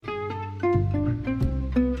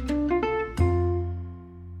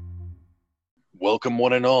Welcome,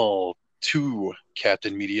 one and all, to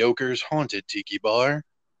Captain Mediocre's Haunted Tiki Bar.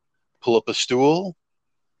 Pull up a stool,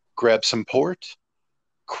 grab some port,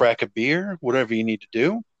 crack a beer, whatever you need to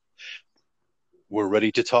do. We're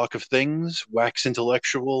ready to talk of things, wax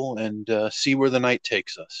intellectual, and see where the night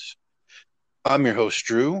takes us. I'm your host,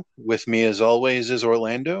 Drew. With me, as always, is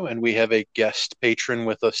Orlando, and we have a guest patron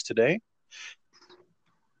with us today,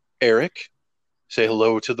 Eric. Say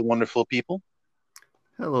hello to the wonderful people.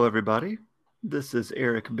 Hello, everybody. This is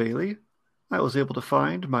Eric Bailey. I was able to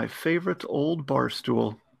find my favorite old bar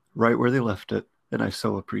stool right where they left it, and I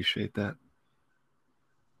so appreciate that.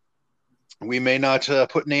 We may not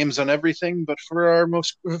put names on everything, but for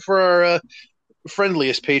our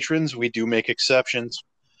friendliest patrons, we do make exceptions.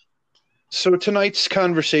 So tonight's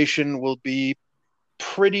conversation will be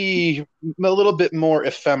a little bit more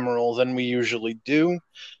ephemeral than we usually do.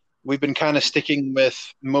 We've been kind of sticking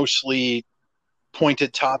with mostly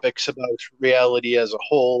pointed topics about reality as a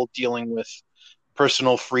whole, dealing with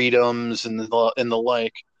personal freedoms and the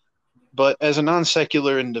like. But as a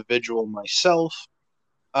non-secular individual myself,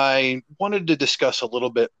 I wanted to discuss a little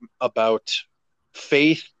bit about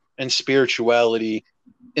faith and spirituality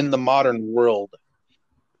in the modern world.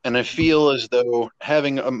 And I feel as though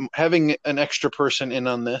having an extra person in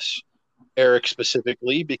on this, Eric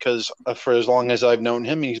specifically, because for as long as I've known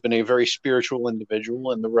him, he's been a very spiritual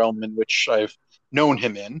individual in the realm in which I've known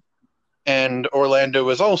him in. And Orlando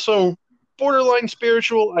is also borderline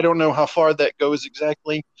spiritual. I don't know how far that goes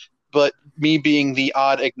exactly, but me being the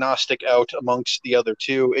odd agnostic out amongst the other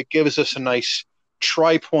two, it gives us a nice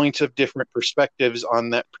tri-point of different perspectives on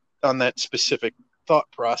that specific thought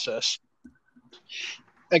process.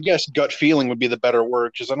 I guess gut feeling would be the better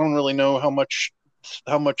word because I don't really know how much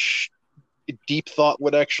deep thought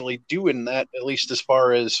would actually do in that, at least as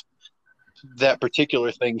far as that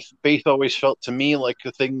particular thing. Faith always felt to me like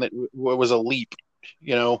a thing that was a leap,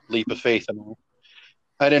 leap of faith and all.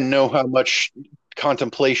 I didn't know how much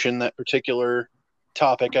contemplation that particular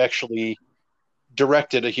topic actually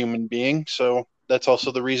directed a human being. So that's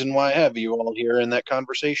also the reason why I have you all here in that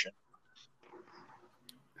conversation.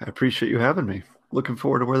 I appreciate you having me. Looking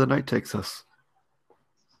forward to where the night takes us.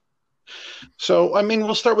 So, I mean,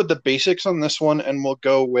 we'll start with the basics on this one and we'll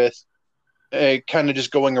go with kind of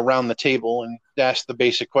just going around the table and ask the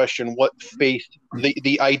basic question: what faith,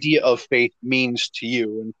 the idea of faith, means to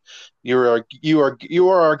you. And you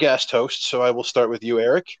are our guest host, so I will start with you,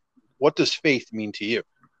 Eric. What does faith mean to you?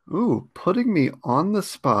 Ooh, putting me on the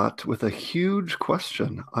spot with a huge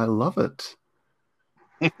question. I love it.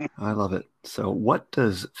 I love it. So, what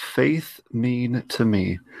does faith mean to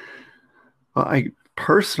me? Well, I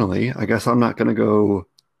guess I'm not going to go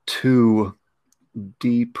too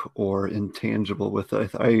deep or intangible with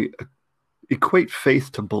it. I equate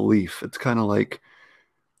faith to belief. It's kind of like,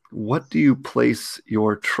 what do you place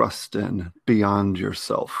your trust in beyond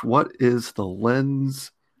yourself? What is the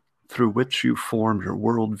lens through which you form your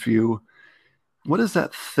worldview? What is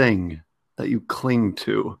that thing that you cling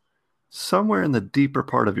to somewhere in the deeper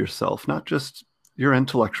part of yourself, not just your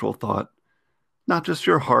intellectual thought, not just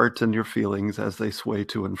your heart and your feelings as they sway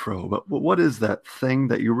to and fro, but what is that thing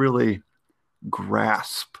that you really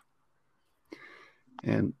grasp?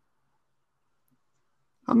 And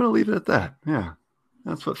I'm going to leave it at that. Yeah,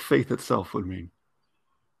 that's what faith itself would mean.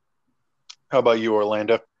 How about you,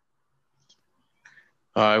 Orlando?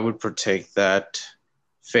 I would partake that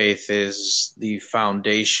faith is the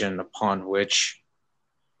foundation upon which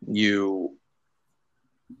you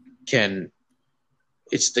can,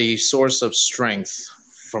 it's the source of strength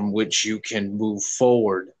from which you can move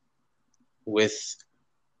forward with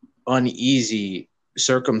uneasy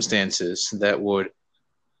circumstances that would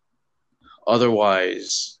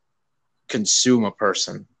otherwise consume a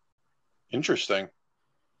person. Interesting.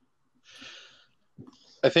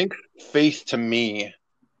 I think faith to me,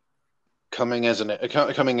 coming as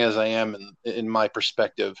I am in my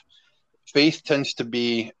perspective, faith tends to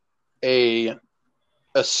be a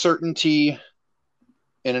a certainty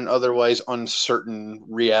in an otherwise uncertain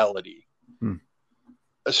reality. Hmm.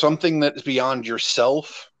 Something that's beyond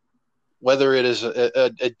yourself, whether it is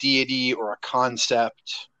a deity or a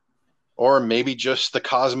concept, or maybe just the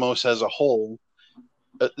cosmos as a whole.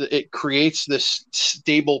 It creates this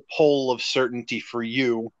stable pole of certainty for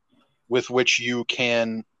you with which you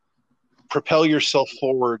can propel yourself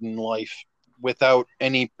forward in life without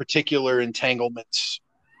any particular entanglements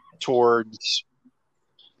towards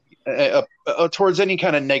towards any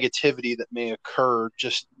kind of negativity that may occur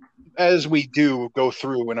just as we do go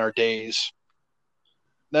through in our days.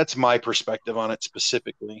 That's my perspective on it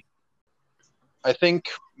specifically. I think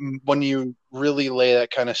when you really lay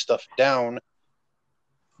that kind of stuff down,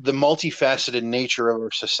 the multifaceted nature of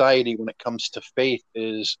our society when it comes to faith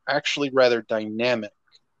is actually rather dynamic.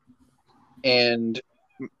 And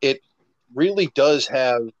it really does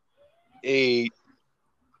have a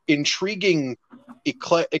intriguing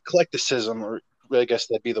eclecticism, or I guess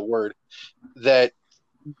that'd be the word, that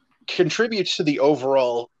contributes to the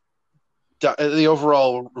overall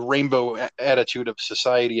rainbow attitude of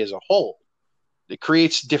society as a whole. It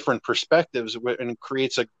creates different perspectives and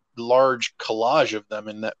creates a large collage of them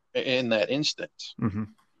in that instance. Mm-hmm.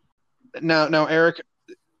 Now, Eric,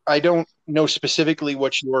 I don't know specifically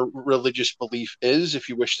what your religious belief is. If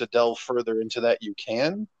you wish to delve further into that, you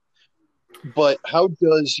can. But how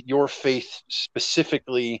does your faith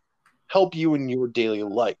specifically help you in your daily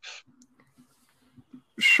life?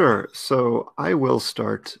 Sure. So I will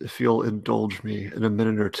start, if you'll indulge me in a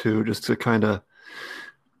minute or two, just to kind of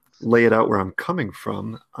lay it out where I'm coming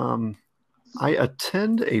from. I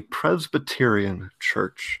attend a Presbyterian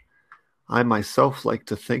church. I myself like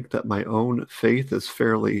to think that my own faith is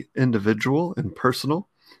fairly individual and personal,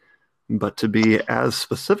 but to be as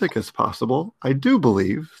specific as possible, I do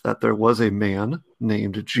believe that there was a man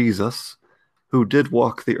named Jesus who did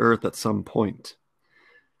walk the earth at some point.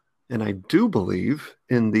 And I do believe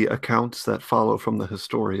in the accounts that follow from the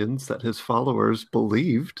historians that his followers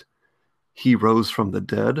believed he rose from the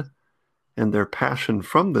dead, and their passion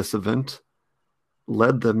from this event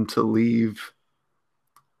led them to leave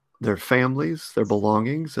their families, their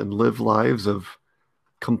belongings, and live lives of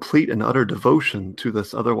complete and utter devotion to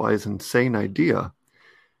this otherwise insane idea,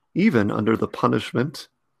 even under the punishment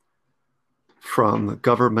from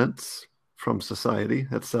governments, from society,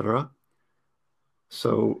 etc.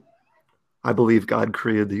 So I believe God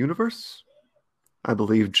created the universe. I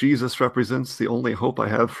believe Jesus represents the only hope I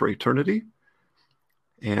have for eternity.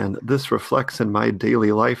 And this reflects in my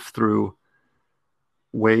daily life through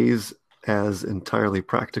ways as entirely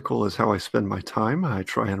practical as how I spend my time. I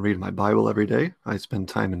try and read my Bible every day. I spend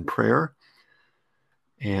time in prayer.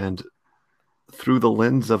 And through the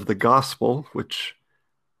lens of the gospel, which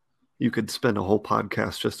you could spend a whole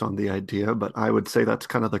podcast just on the idea, but I would say that's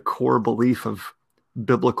kind of the core belief of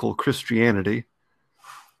biblical Christianity.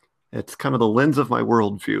 It's kind of the lens of my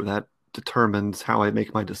worldview that determines how I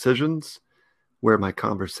make my decisions, where my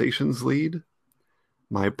conversations lead,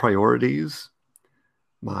 my priorities,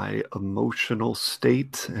 my emotional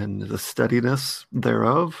state and the steadiness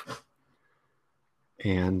thereof.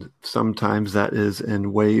 And sometimes that is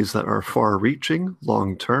in ways that are far-reaching,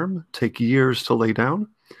 long-term, take years to lay down.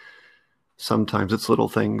 Sometimes it's little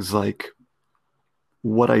things like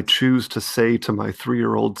what I choose to say to my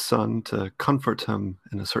 3-year-old son to comfort him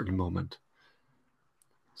in a certain moment.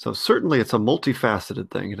 So certainly it's a multifaceted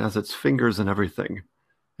thing. It has its fingers in everything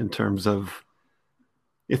in terms of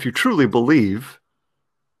if you truly believe,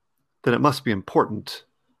 then it must be important.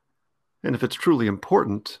 And if it's truly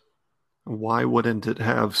important, why wouldn't it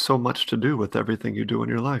have so much to do with everything you do in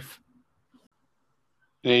your life?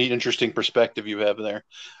 An interesting perspective you have there.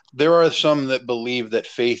 There are some that believe that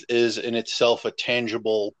faith is in itself a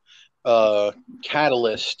tangible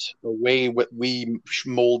catalyst, a way what we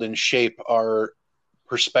mold and shape our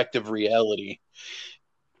perspective reality,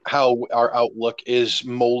 how our outlook is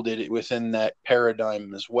molded within that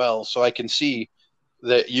paradigm as well. So I can see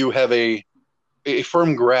that you have a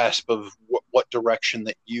firm grasp of what direction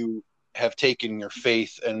that you have taken your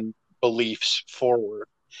faith and beliefs forward.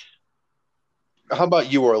 How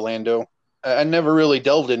about you, Orlando? I never really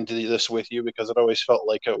delved into this with you because it always felt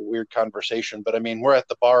like a weird conversation. But I mean, we're at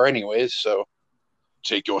the bar anyways, so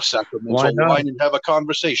take your sacramental wine and have a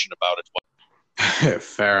conversation about it.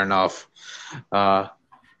 Fair enough.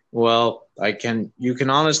 Well, you can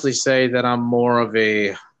honestly say that I'm more of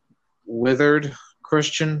a withered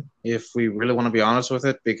Christian, if we really want to be honest with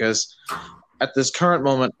it, because at this current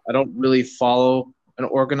moment, I don't really follow an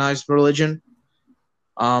organized religion.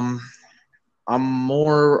 I'm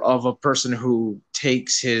more of a person who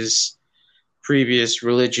takes his previous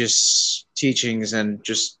religious teachings and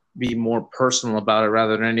just be more personal about it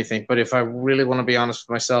rather than anything. But if I really want to be honest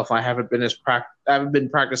with myself, I haven't been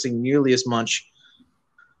practicing nearly as much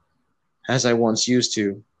as I once used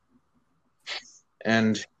to.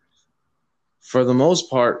 And for the most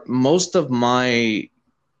part, most of my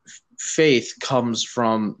faith comes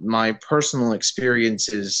from my personal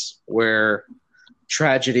experiences where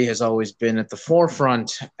tragedy has always been at the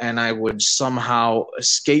forefront, and I would somehow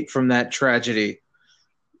escape from that tragedy.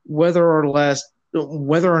 Whether or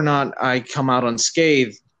not I come out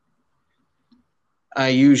unscathed, I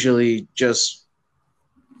usually just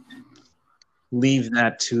leave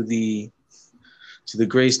that to the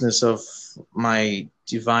graceness of my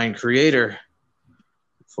divine creator.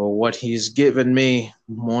 For what he's given me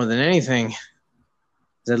more than anything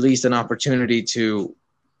is at least an opportunity to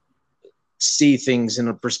see things in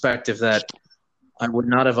a perspective that I would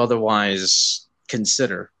not have otherwise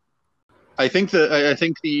considered. I think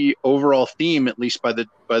the overall theme, at least by the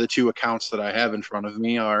two accounts that I have in front of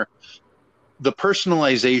me, are the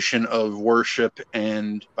personalization of worship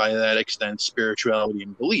and, by that extent, spirituality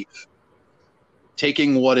and belief.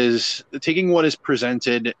 Taking what is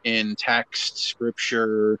presented in text,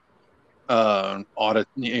 scripture, audio,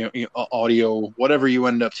 whatever you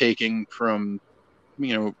end up taking from,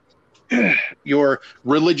 your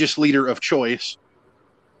religious leader of choice.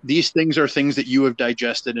 These things are things that you have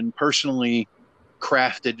digested and personally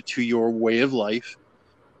crafted to your way of life,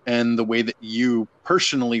 and the way that you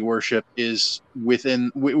personally worship is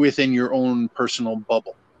within your own personal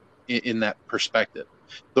bubble in that perspective.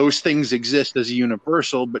 Those things exist as a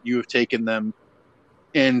universal, but you have taken them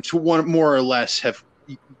and to one more or less have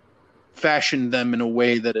fashioned them in a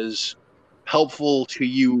way that is helpful to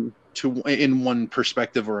you in one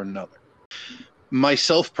perspective or another.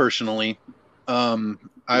 Myself personally,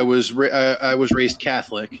 I was raised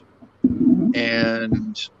Catholic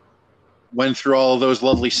and went through all of those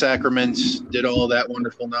lovely sacraments, did all that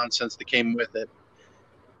wonderful nonsense that came with it.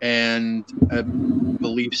 And I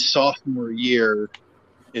believe sophomore year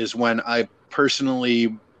is when I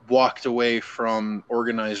personally walked away from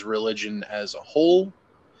organized religion as a whole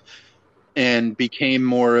and became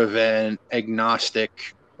more of an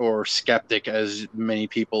agnostic or skeptic, as many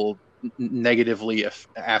people negatively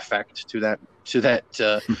affect to that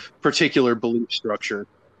particular belief structure.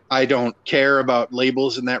 I don't care about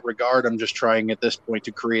labels in that regard. I'm just trying at this point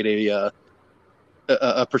to create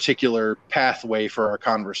a particular pathway for our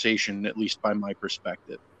conversation, at least by my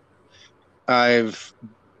perspective.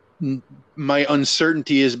 My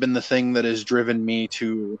uncertainty has been the thing that has driven me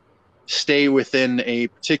to stay within a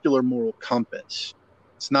particular moral compass.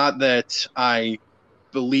 It's not that I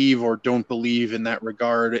believe or don't believe in that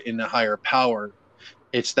regard in a higher power.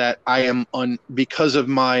 It's that I am because of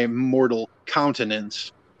my mortal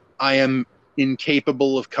countenance, I am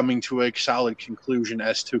incapable of coming to a solid conclusion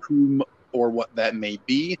as to whom or what that may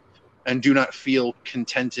be, and do not feel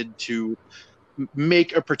contented to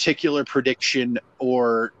make a particular prediction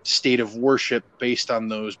or state of worship based on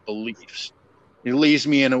those beliefs. It leaves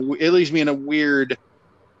me in a weird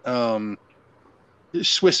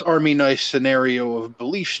Swiss Army knife scenario of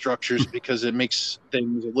belief structures, because it makes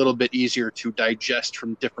things a little bit easier to digest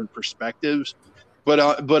from different perspectives. But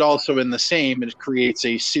also in the same, it creates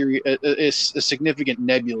a significant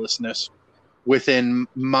nebulousness within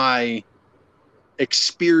my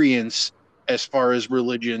experience as far as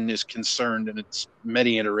religion is concerned in its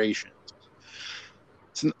many iterations.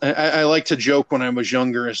 I like to joke when I was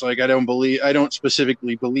younger. It's like I don't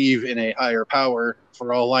specifically believe in a higher power.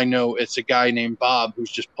 For all I know, it's a guy named Bob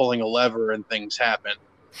who's just pulling a lever and things happen.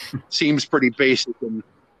 Seems pretty basic and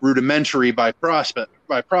rudimentary by prospect,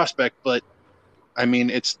 but I mean,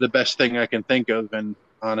 it's the best thing I can think of. And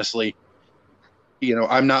honestly,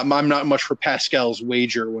 I'm not much for Pascal's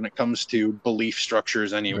wager when it comes to belief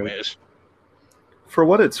structures anyways. Right. For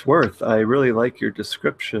what it's worth, I really like your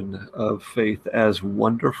description of faith as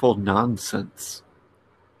wonderful nonsense.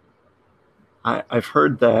 I've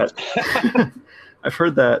heard that. I've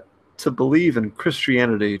heard that to believe in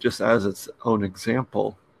Christianity, just as its own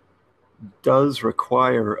example, does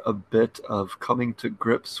require a bit of coming to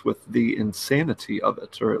grips with the insanity of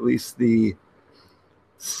it, or at least the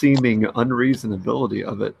seeming unreasonability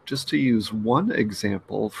of it. Just to use one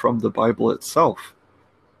example from the Bible itself,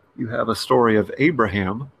 you have a story of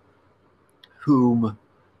Abraham, whom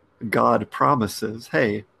God promises,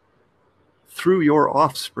 hey, through your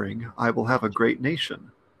offspring, I will have a great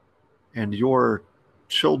nation, and your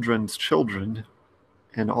children's children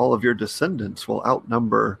and all of your descendants will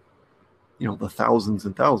outnumber, the thousands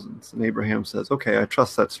and thousands. And Abraham says, okay, I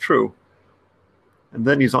trust that's true. And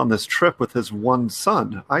then he's on this trip with his one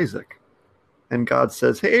son, Isaac. And God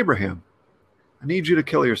says, hey, Abraham, I need you to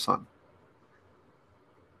kill your son.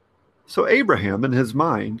 So Abraham, in his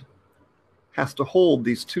mind, has to hold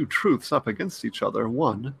these two truths up against each other.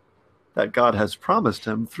 One, that God has promised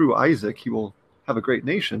him through Isaac he will have a great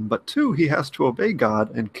nation. But two, he has to obey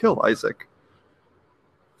God and kill Isaac.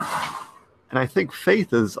 And I think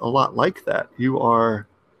faith is a lot like that. You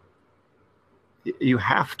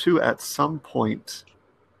have to, at some point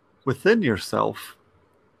within yourself,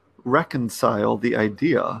 reconcile the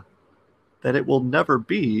idea that it will never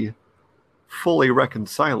be fully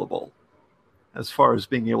reconcilable as far as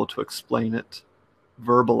being able to explain it,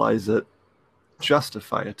 verbalize it,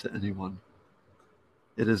 justify it to anyone.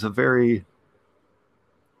 It is a very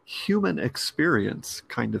human experience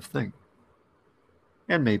kind of thing,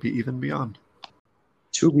 and maybe even beyond.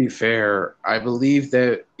 To be fair, I believe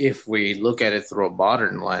that if we look at it through a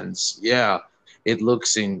modern lens, yeah, it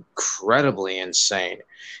looks incredibly insane.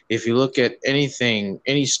 If you look at anything,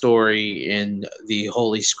 any story in the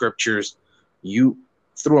Holy Scriptures, you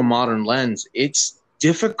through a modern lens, it's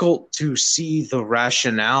difficult to see the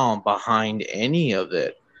rationale behind any of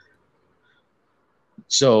it.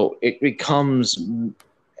 So it becomes,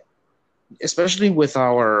 especially with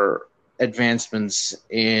our advancements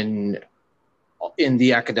in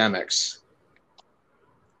the academics,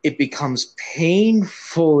 it becomes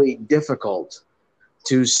painfully difficult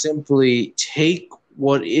to simply take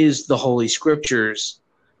what is the Holy Scriptures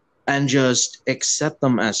and just accept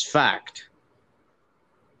them as fact,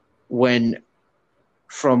 when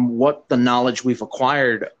from what the knowledge we've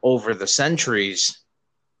acquired over the centuries,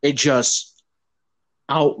 it just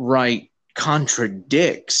outright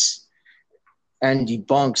contradicts and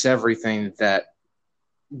debunks everything that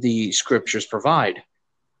the Scriptures provide.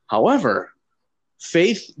 However,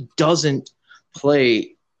 faith doesn't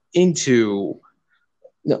play into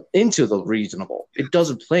the reasonable. It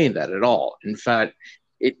doesn't play that at all. In fact,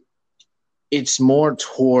 it's more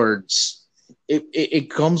towards it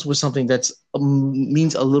comes with something that's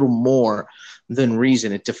means a little more than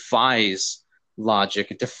reason. It defies logic.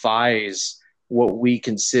 It defies what we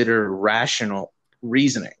consider rational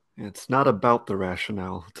reasoning. It's not about the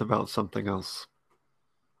rationale. It's about something else.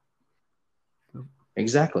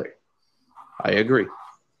 Exactly. I agree.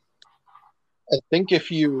 I think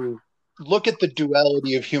if you look at the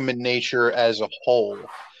duality of human nature as a whole,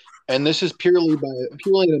 and this is purely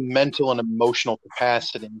a mental and emotional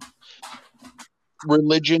capacity,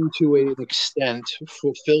 religion to an extent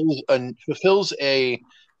fulfills a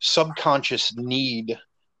subconscious need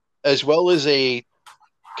as well as a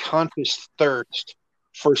conscious thirst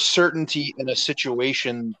for certainty in a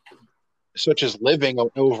situation such as living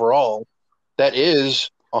overall that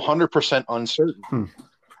is 100% uncertain.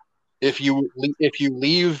 If you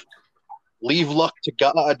leave luck to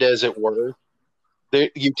God, as it were,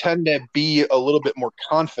 you tend to be a little bit more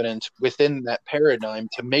confident within that paradigm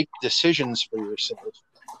to make decisions for yourself,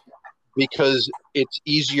 because it's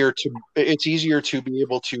easier to be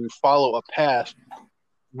able to follow a path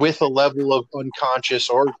with a level of unconscious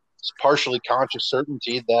or partially conscious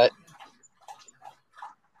certainty that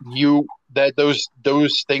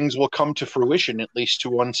those things will come to fruition, at least to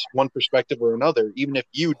one perspective or another, even if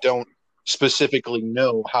you don't specifically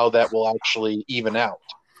know how that will actually even out.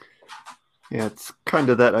 Yeah, it's kind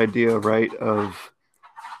of that idea, right, of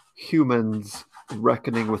humans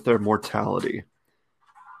reckoning with their mortality.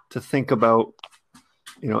 To think about,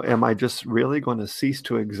 am I just really going to cease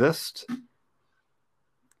to exist?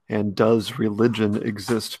 And does religion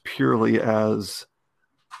exist purely as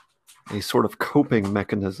a sort of coping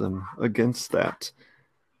mechanism against that?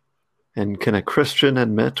 And can a Christian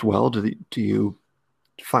admit, well, do you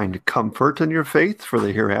find comfort in your faith for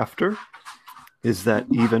the hereafter? Is that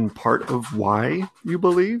even part of why you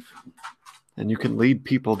believe? And you can lead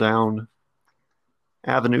people down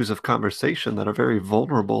avenues of conversation that are very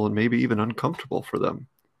vulnerable and maybe even uncomfortable for them.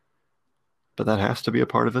 But that has to be a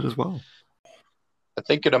part of it as well. I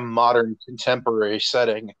think in a modern contemporary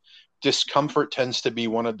setting, discomfort tends to be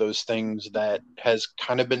one of those things that has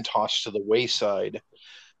kind of been tossed to the wayside,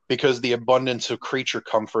 because the abundance of creature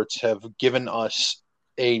comforts have given us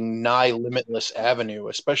a nigh limitless avenue,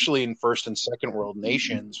 especially in first and second world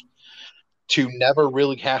nations, to never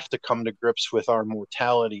really have to come to grips with our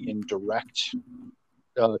mortality in direct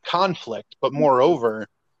conflict. But moreover,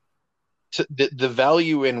 the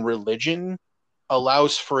value in religion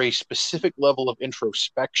allows for a specific level of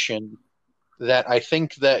introspection that I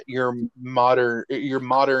think that your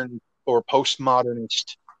modern or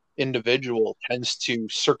postmodernist individual tends to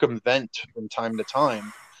circumvent from time to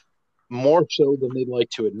time, more so than they'd like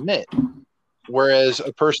to admit. Whereas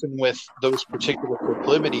a person with those particular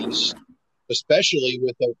proclivities, especially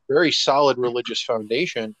with a very solid religious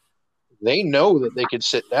foundation, they know that they could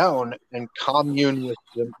sit down and commune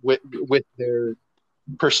with their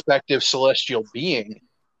prospective celestial being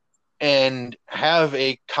and have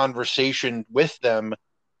a conversation with them,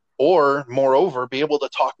 or moreover be able to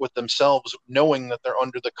talk with themselves, knowing that they're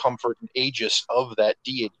under the comfort and aegis of that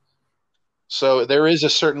deity. So there is a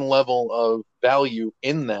certain level of value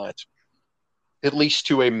in that, at least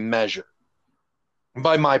to a measure,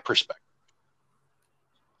 by my perspective.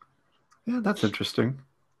 Yeah, that's interesting.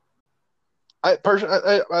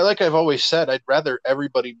 Like I've always said, I'd rather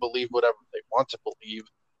everybody believe whatever they want to believe,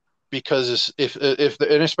 because if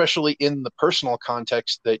and especially in the personal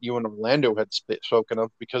context that you and Orlando had spoken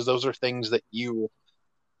of, because those are things that you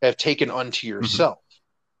have taken unto yourself.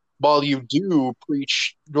 While you do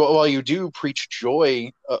preach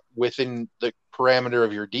joy within the parameter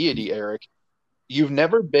of your deity, Eric, you've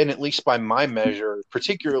never been, at least by my measure,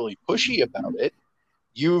 particularly pushy about it.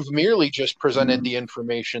 You've merely just presented the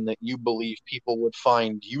information that you believe people would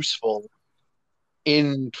find useful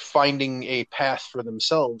in finding a path for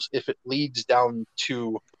themselves if it leads down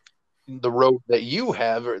to the road that you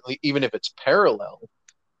have, or even if it's parallel.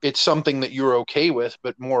 It's something that you're okay with,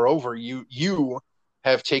 but moreover, you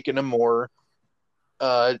have taken a more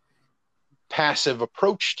passive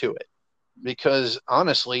approach to it. Because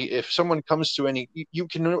honestly, if someone comes to you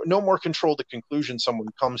can no more control the conclusion someone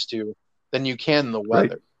comes to than you can the weather.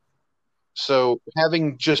 Right. So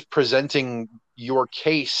having just presenting your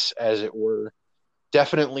case, as it were,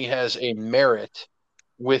 definitely has a merit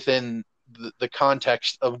within the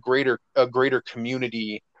context of a greater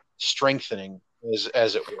community strengthening,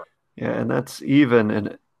 as it were. Yeah, and that's even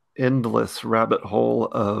an endless rabbit hole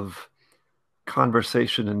of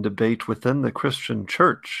conversation and debate within the Christian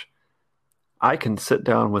church. I can sit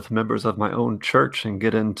down with members of my own church and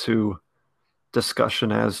get into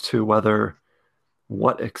discussion as to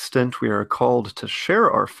what extent we are called to share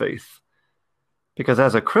our faith. Because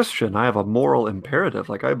as a Christian, I have a moral imperative.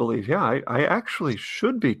 Like, I believe, I actually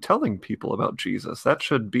should be telling people about Jesus. That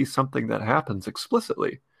should be something that happens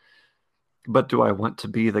explicitly. But do I want to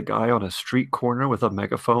be the guy on a street corner with a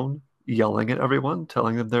megaphone yelling at everyone,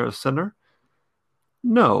 telling them they're a sinner?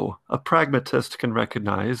 No, a pragmatist can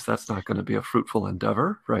recognize that's not going to be a fruitful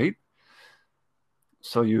endeavor, right?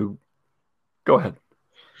 So you go ahead.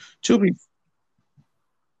 To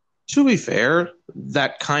be fair,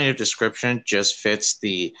 that kind of description just fits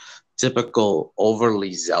the typical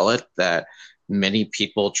overly zealot that many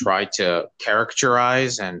people try to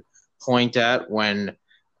characterize and point at when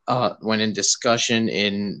in discussion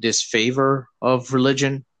in disfavor of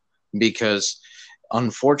religion. Because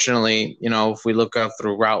unfortunately, if we look up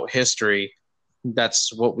throughout history,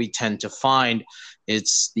 that's what we tend to find.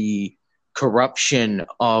 It's the corruption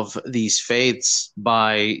of these faiths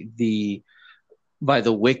by the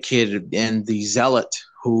wicked and the zealot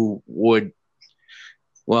who would,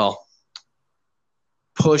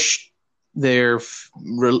 push their faiths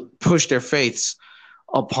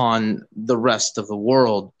upon the rest of the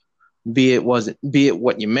world, be it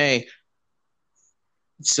what you may.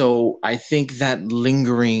 So I think that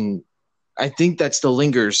still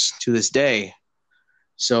lingers to this day.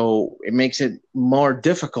 So it makes it more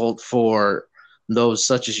difficult for those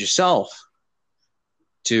such as yourself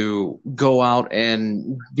to go out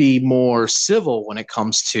and be more civil when it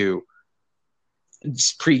comes to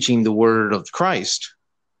preaching the word of Christ.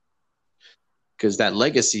 Because that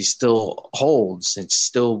legacy still holds. It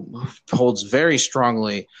still holds very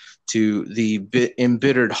strongly to the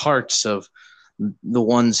embittered hearts of the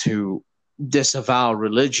ones who disavow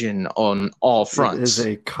religion on all fronts. It is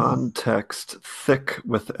a context thick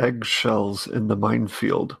with eggshells in the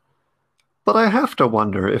minefield. But I have to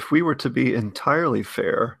wonder, if we were to be entirely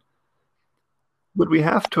fair, would we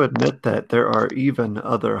have to admit that there are even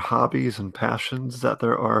other hobbies and passions that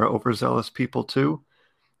there are overzealous people too?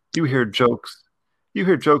 You hear jokes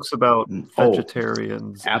about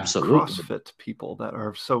vegetarians and CrossFit people that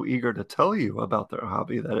are so eager to tell you about their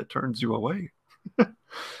hobby that it turns you away.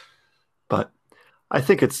 But I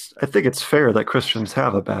think it's fair that Christians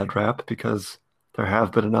have a bad rap, because there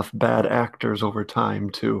have been enough bad actors over time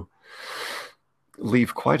to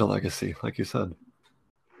leave quite a legacy, like you said.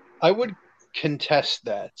 I would contest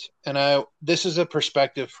that, and this is a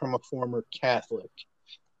perspective from a former Catholic.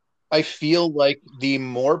 I feel like the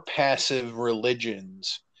more passive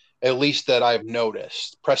religions, at least that I've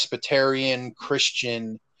noticed, Presbyterian,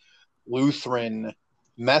 Christian, Lutheran,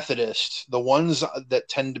 Methodist, the ones that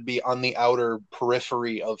tend to be on the outer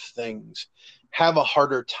periphery of things, have a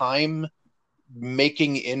harder time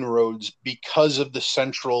making inroads because of the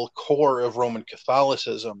central core of Roman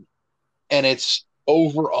Catholicism and its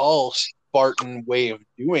overall Spartan way of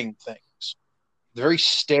doing things. Very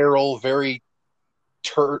sterile, very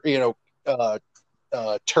terse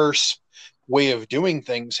way of doing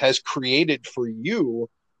things has created for you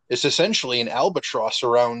is essentially an albatross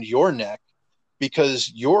around your neck,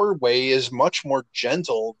 because your way is much more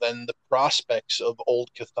gentle than the prospects of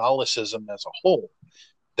old Catholicism as a whole.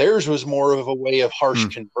 Theirs was more of a way of harsh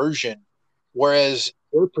conversion, whereas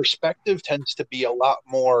your perspective tends to be a lot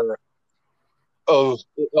more of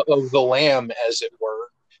the lamb, as it were,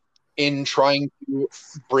 in trying to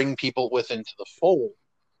bring people within the fold.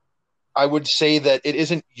 I would say that it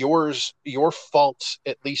isn't your fault,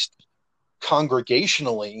 at least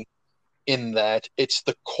congregationally, in that it's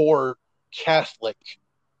the core Catholic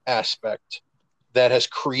aspect that has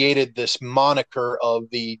created this moniker of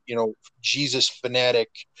the, Jesus fanatic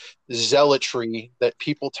zealotry that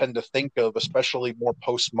people tend to think of, especially more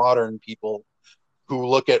postmodern people who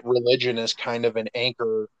look at religion as kind of an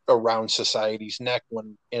anchor around society's neck,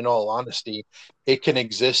 when in all honesty, it can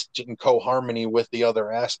exist in co-harmony with the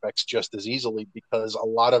other aspects just as easily, because a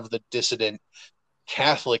lot of the dissident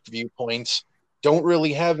Catholic viewpoints don't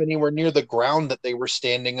really have anywhere near the ground that they were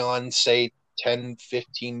standing on, say, 10,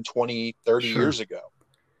 15, 20, 30 Sure. years ago.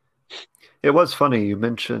 It was funny, you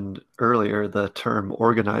mentioned earlier the term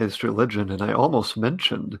organized religion, and I almost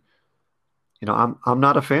mentioned, I'm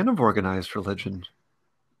not a fan of organized religion.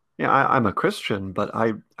 Yeah, I'm a Christian, but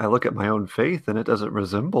I look at my own faith and it doesn't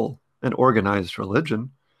resemble an organized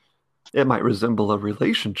religion. It might resemble a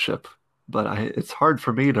relationship, but it's hard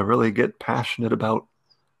for me to really get passionate about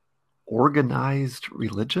organized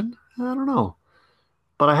religion. I don't know.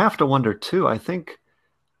 But I have to wonder too. I think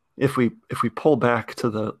if we pull back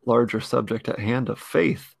to the larger subject at hand of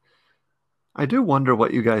faith, I do wonder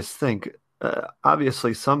what you guys think.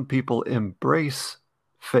 Obviously, some people embrace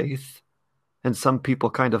faith and some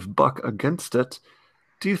people kind of buck against it.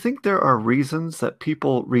 Do you think there are reasons that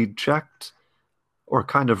people reject or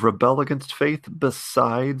kind of rebel against faith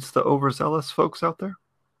besides the overzealous folks out there?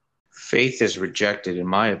 Faith is rejected, in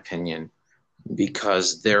my opinion,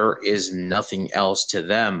 because there is nothing else to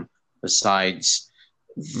them besides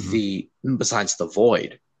the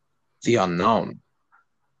void, the unknown.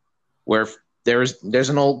 Where there's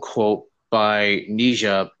an old quote by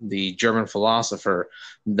Nietzsche, the German philosopher,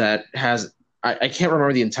 that has, I can't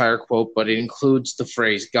remember the entire quote, but it includes the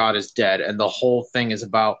phrase "God is dead," and the whole thing is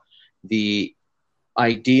about the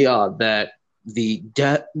idea that the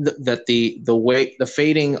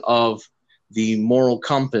fading of the moral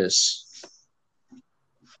compass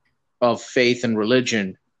of faith and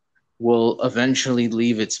religion will eventually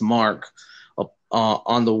leave its mark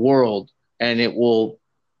on the world, and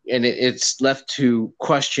it's left to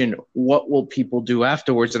question what will people do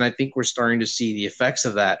afterwards. And I think we're starting to see the effects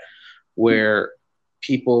of that, where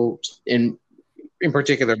people in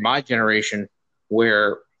particular my generation,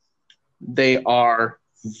 where they are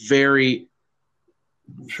very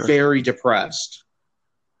very depressed.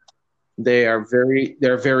 They're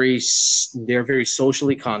very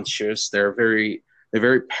socially conscious. They're very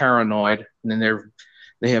paranoid, and then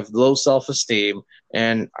they have low self-esteem.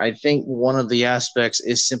 And I think one of the aspects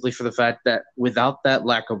is simply for the fact that without that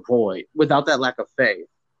lack of faith, without that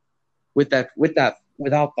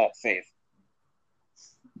faith,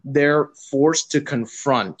 they're forced to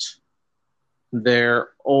confront their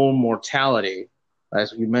own mortality,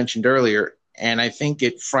 as we mentioned earlier. And I think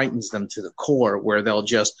it frightens them to the core, where they'll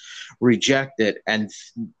just reject it, and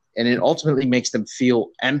it ultimately makes them feel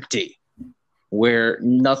empty, where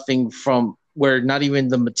not even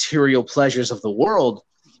the material pleasures of the world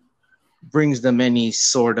brings them any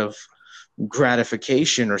sort of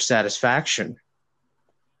gratification or satisfaction.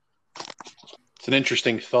 It's an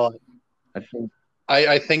interesting thought.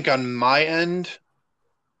 I think on my end,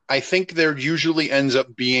 I think there usually ends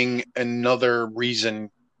up being another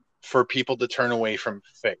reason for people to turn away from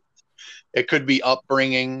faith. It could be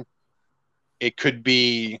upbringing. It could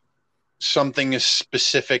be something as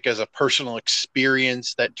specific as a personal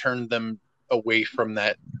experience that turned them away from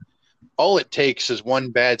that. All it takes is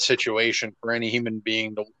one bad situation for any human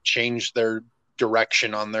being to change their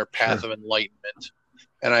direction on their path of enlightenment.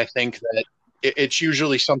 And I think that it's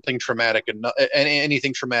usually something traumatic enough, and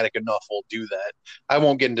anything traumatic enough will do that. I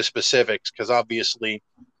won't get into specifics, because obviously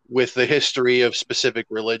with the history of specific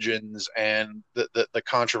religions and the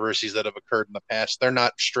controversies that have occurred in the past,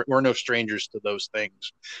 we're no strangers to those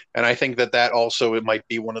things. And I think that also, it might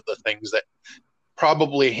be one of the things that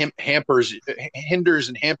probably hinders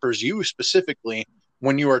and hampers you specifically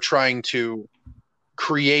when you are trying to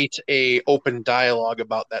create a open dialogue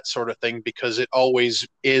about that sort of thing, because it always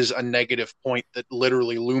is a negative point that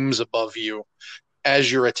literally looms above you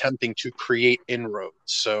as you're attempting to create inroads.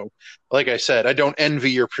 So, like I said, I don't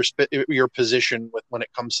envy your position when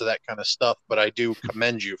it comes to that kind of stuff, but I do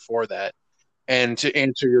commend you for that. And to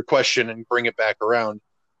answer your question and bring it back around,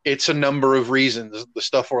 it's a number of reasons. The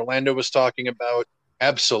stuff Orlando was talking about,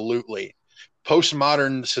 absolutely.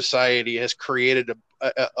 Postmodern society has created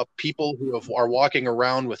a people who are walking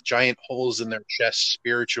around with giant holes in their chests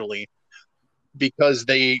spiritually, because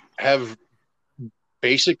they have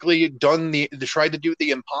basically tried to do the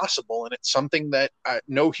impossible, and it's something that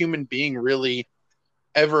no human being really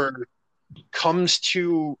ever comes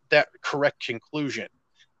to that correct conclusion.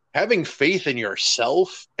 Having faith in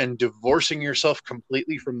yourself and divorcing yourself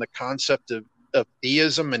completely from the concept of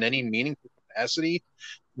theism in any meaningful capacity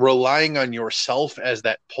relying on yourself as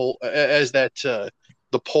that pole, the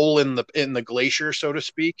pole in the glacier, so to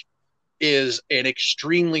speak, is an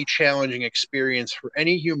extremely challenging experience for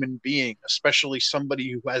any human being, especially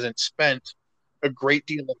somebody who hasn't spent a great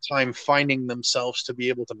deal of time finding themselves to be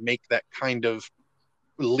able to make that kind of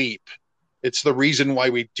leap. It's the reason why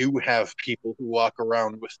we do have people who walk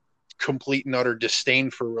around with complete and utter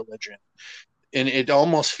disdain for religion. And it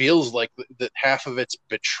almost feels like that half of it's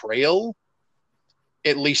betrayal,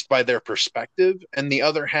 at least by their perspective, and the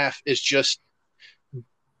other half is just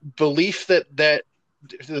belief that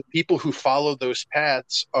the people who follow those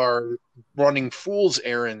paths are running fool's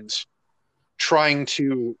errands, trying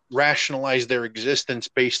to rationalize their existence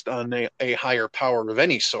based on a higher power of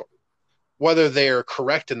any sort. Whether they are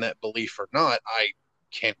correct in that belief or not, I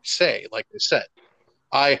can't say. Like I said,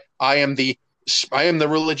 I am the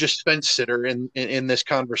religious fence sitter in this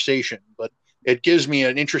conversation, but it gives me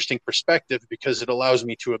an interesting perspective because it allows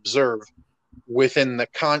me to observe within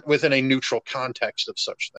a neutral context of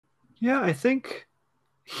such things. Yeah, I think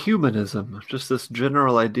humanism, just this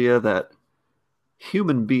general idea that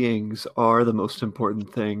human beings are the most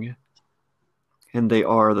important thing, and they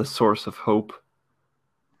are the source of hope,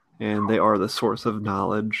 and they are the source of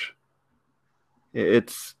knowledge.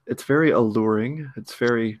 It's very alluring. It's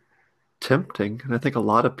very tempting, and I think a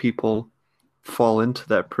lot of people fall into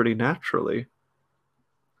that pretty naturally.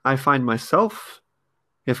 I find myself,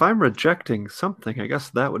 if I'm rejecting something, I guess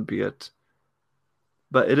that would be it.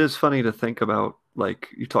 But it is funny to think about, like,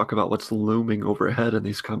 you talk about what's looming overhead in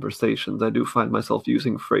these conversations. I do find myself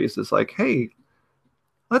using phrases like, hey,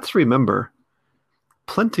 let's remember,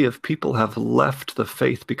 plenty of people have left the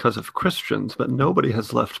faith because of Christians, but nobody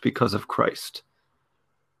has left because of Christ.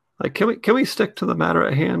 Like, can we stick to the matter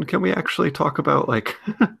at hand? Can we actually talk about, like...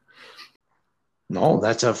 No,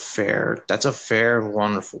 that's a fair,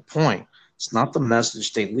 wonderful point. It's not the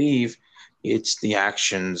message they leave, it's the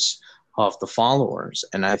actions of the followers.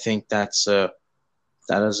 And I think that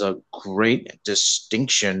is a great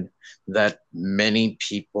distinction that many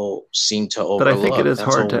people seem to overlook. But I think it is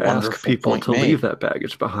hard to ask people to leave that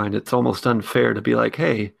baggage behind. It's almost unfair to be like,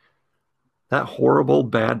 hey, that horrible,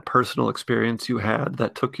 bad personal experience you had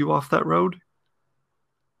that took you off that road,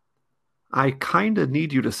 I kind of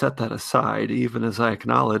need you to set that aside, even as I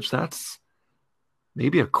acknowledge that's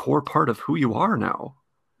maybe a core part of who you are now.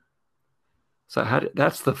 So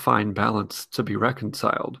that's the fine balance to be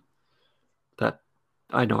reconciled that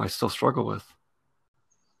I know I still struggle with.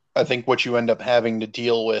 I think what you end up having to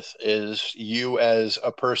deal with is you as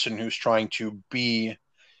a person who's trying to be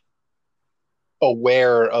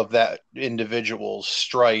aware of that individual's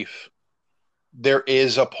strife. There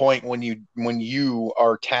is a point when you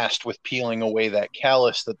are tasked with peeling away that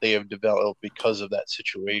callus that they have developed because of that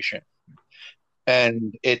situation.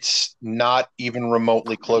 And it's not even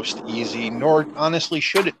remotely close to easy, nor honestly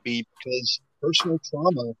should it be, because personal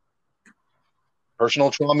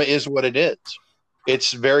trauma is what it is.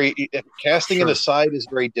 It's casting it aside is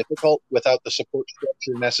very difficult without the support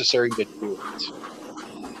structure necessary to do it.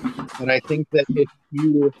 And I think that if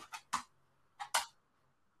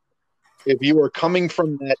you are coming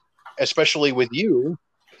from that, especially with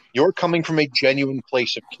you're coming from a genuine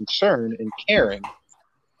place of concern and caring.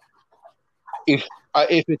 If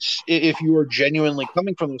you are genuinely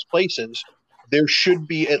coming from those places, there should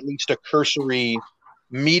be at least a cursory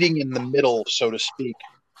meeting in the middle, so to speak.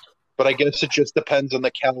 But I guess it just depends on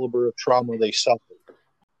the caliber of trauma they suffer.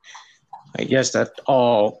 I guess that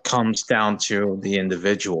all comes down to the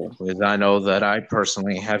individual, because I know that I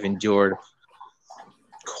personally have endured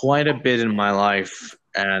quite a bit in my life,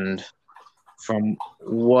 and from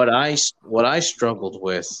what I struggled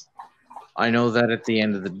with, I know that at the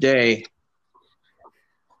end of the day,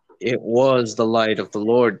 it was the light of the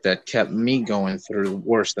Lord that kept me going through the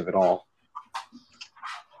worst of it all.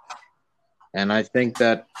 And I think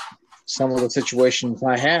that some of the situations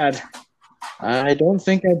I had, I don't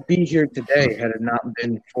think I'd be here today had it not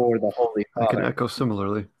been for the Holy Father. I can echo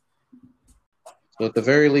similarly. So at the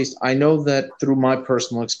very least, I know that through my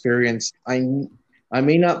personal experience, I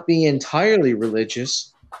may not be entirely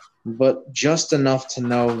religious, but just enough to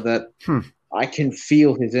know that I can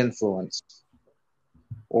feel his influence.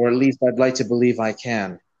 Or at least I'd like to believe I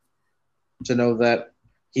can. To know that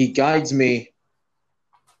he guides me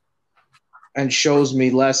and shows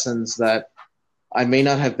me lessons that I may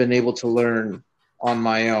not have been able to learn on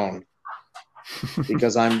my own,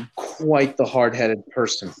 because I'm quite the hard-headed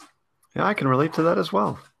person. Yeah, I can relate to that as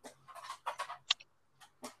well.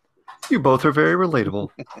 You both are very relatable.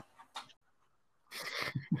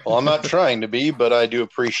 Well, I'm not trying to be, but I do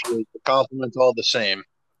appreciate the compliments all the same.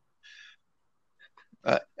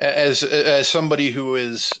 As somebody who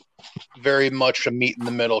is very much a meet in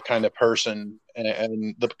the middle kind of person,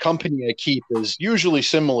 and the company I keep is usually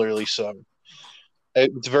similarly so.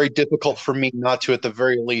 It's very difficult for me not to, at the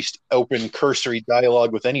very least, open cursory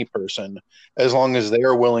dialogue with any person, as long as they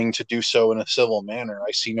are willing to do so in a civil manner.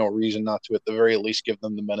 I see no reason not to, at the very least, give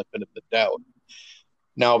them the benefit of the doubt.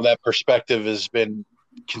 Now, that perspective has been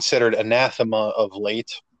considered anathema of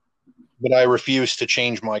late, but I refuse to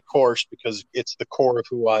change my course because it's the core of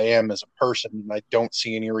who I am as a person, and I don't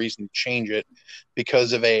see any reason to change it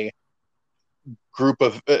because of a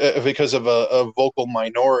vocal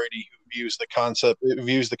minority who views the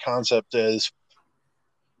concept as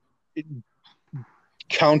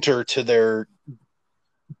counter to their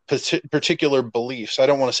particular beliefs. I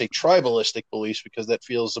don't want to say tribalistic beliefs because that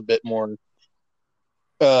feels a bit more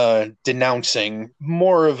denouncing,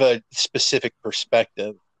 more of a specific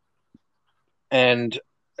perspective. And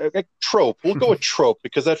a trope. We'll go with trope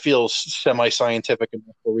because that feels semi-scientific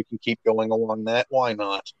enough where we can keep going along that. Why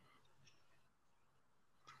not?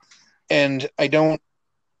 And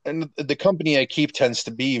the company I keep tends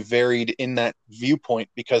to be varied in that viewpoint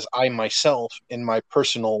because I myself, in my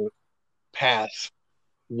personal path,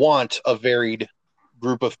 want a varied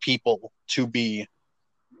group of people to be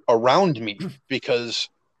around me because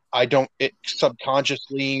it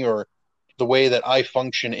subconsciously, or the way that I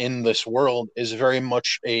function in this world is very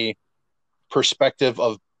much a perspective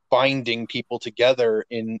of binding people together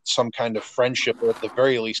in some kind of friendship or at the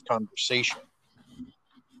very least conversation.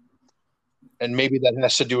 And maybe that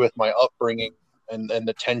has to do with my upbringing and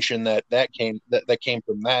the tension that came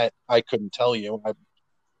from that. I couldn't tell you.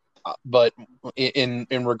 But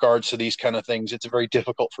in regards to these kind of things, it's very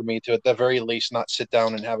difficult for me to, at the very least, not sit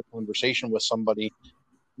down and have a conversation with somebody,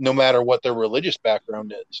 no matter what their religious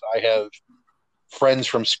background is. I have friends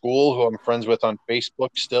from school who I'm friends with on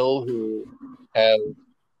Facebook still, who have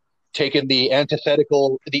taken the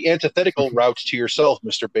antithetical route to yourself,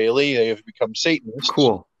 Mr. Bailey. They have become Satanists.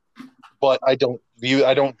 Cool. But I don't view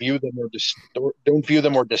them or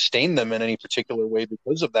disdain them in any particular way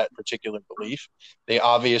because of that particular belief. They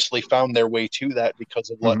obviously found their way to that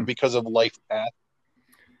because of life path.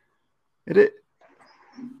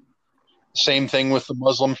 Same thing with the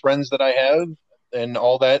Muslim friends that I have and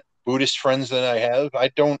all that Buddhist friends that I have. I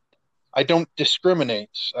don't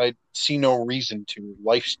discriminate. I see no reason to.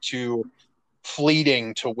 Life's too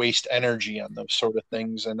fleeting to waste energy on those sort of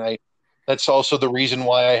things, and that's also the reason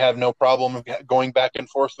why I have no problem going back and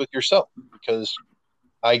forth with yourself, because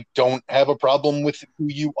I don't have a problem with who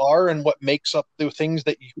you are and what makes up the things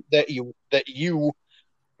that you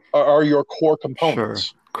are your core components.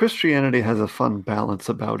 Sure. Christianity has a fun balance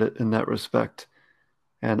about it in that respect.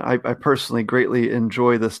 And I personally greatly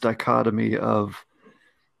enjoy this dichotomy of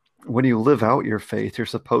when you live out your faith, you're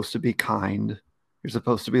supposed to be kind, you're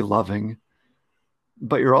supposed to be loving,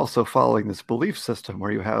 but you're also following this belief system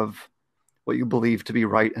where you have what you believe to be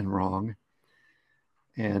right and wrong.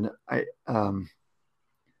 And so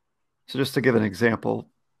just to give an example,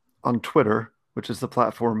 on Twitter, which is the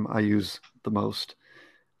platform I use the most,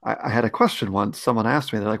 I had a question once. Someone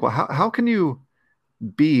asked me, they're like, well, how can you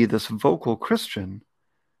be this vocal Christian,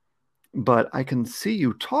 but I can see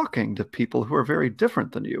you talking to people who are very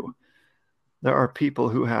different than you? There are people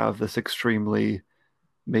who have this extremely,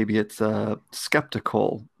 maybe it's a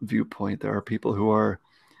skeptical viewpoint. There are people who are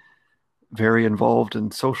very involved in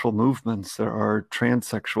social movements. There are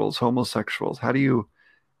transsexuals, homosexuals. How do you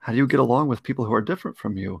get along with people who are different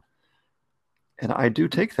from you? And I do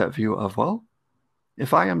take that view of, well,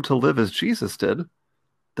 if I am to live as Jesus did,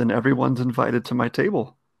 then everyone's invited to my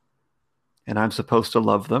table. And I'm supposed to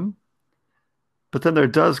love them. But then there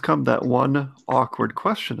does come that one awkward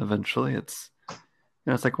question eventually. It's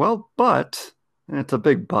like, well, but, and it's a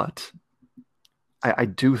big but, I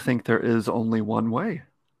do think there is only one way.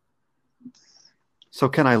 So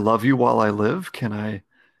can I love you while I live? Can I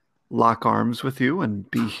lock arms with you and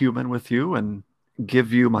be human with you and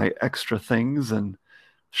give you my extra things and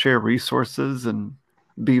share resources and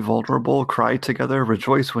be vulnerable, cry together,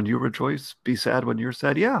 rejoice when you rejoice, be sad when you're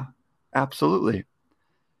sad? Yeah, absolutely.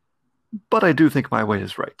 But I do think my way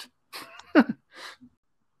is right.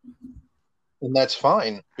 And that's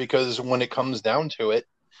fine, because when it comes down to it,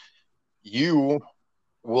 you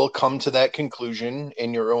will come to that conclusion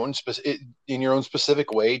in your own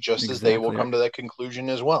specific way, just as they will come to that conclusion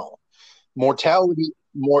as well. Mortality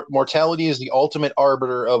is the ultimate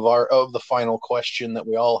arbiter of the final question that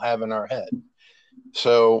we all have in our head.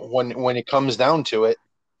 So when it comes down to it,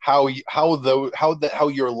 how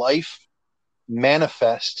your life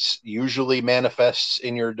usually manifests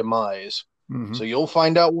in your demise. Mm-hmm. So you'll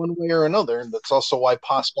find out one way or another. That's also why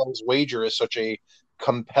Pascal's wager is such a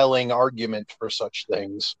compelling argument for such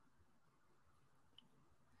things.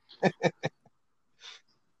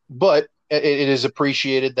 But it is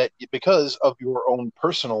appreciated that because of your own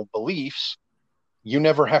personal beliefs, you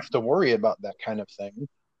never have to worry about that kind of thing,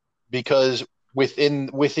 because within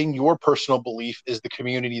your personal belief is the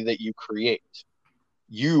community that you create.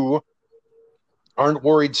 You aren't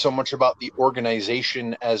worried so much about the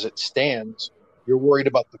organization as it stands. You're worried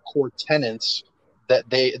about the core tenets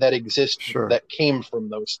that exist, Sure. that came from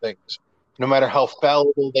those things. No matter how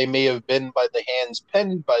fallible they may have been by the hands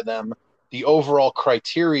penned by them, the overall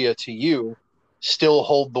criteria to you still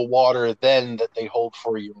hold the water then that they hold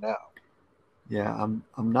for you now. Yeah,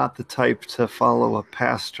 I'm not the type to follow a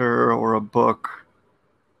pastor or a book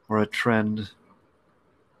or a trend.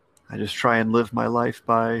 I just try and live my life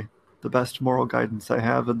by the best moral guidance I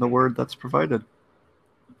have in the word that's provided.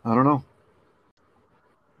 I don't know.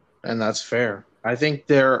 And that's fair. I think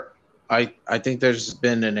there's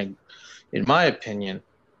been in my opinion,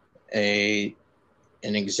 an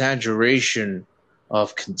exaggeration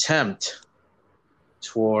of contempt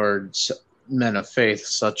towards men of faith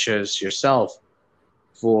such as yourself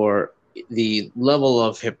for the level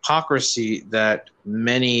of hypocrisy that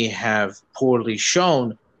many have poorly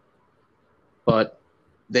shown, but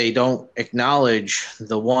they don't acknowledge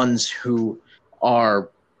the ones who are,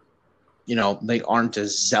 they aren't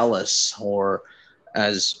as zealous or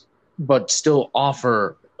as, but still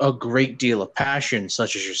offer a great deal of passion,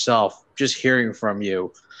 such as yourself. Just hearing from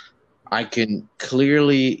you, I can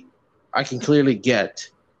clearly get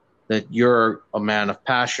that you're a man of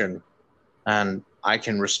passion, and I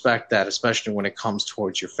can respect that, especially when it comes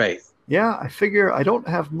towards your faith. Yeah, I figure I don't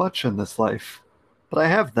have much in this life, but I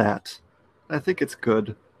have that. I think it's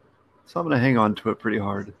good. So I'm going to hang on to it pretty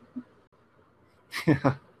hard.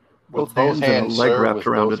 Yeah. With Both hands and a leg sir, wrapped with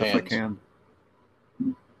around both it if I hands.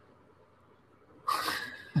 can.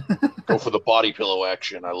 Go for the body pillow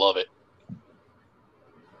action. I love it.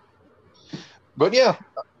 But yeah,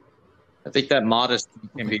 I think that modesty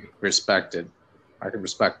can be respected. I can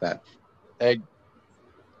respect that.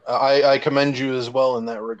 I commend you as well in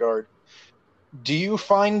that regard. Do you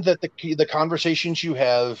find that the conversations you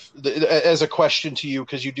have, as a question to you,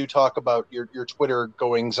 because you do talk about your Twitter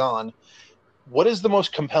goings on, what is the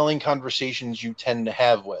most compelling conversations you tend to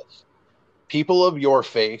have with people of your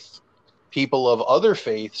faith, people of other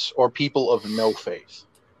faiths, or people of no faith?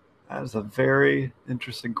 That is a very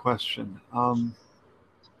interesting question.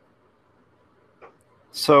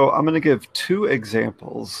 So I'm going to give two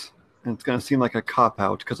examples, and it's going to seem like a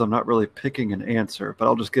cop-out because I'm not really picking an answer, but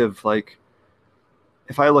I'll just give, like,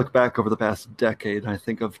 if I look back over the past decade, I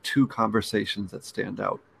think of two conversations that stand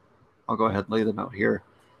out. I'll go ahead and lay them out here.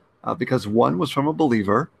 Because one was from a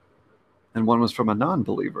believer and one was from a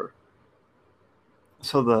non-believer.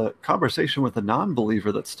 So the conversation with the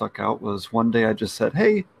non-believer that stuck out was one day I just said,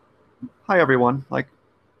 "Hey, hi everyone, like,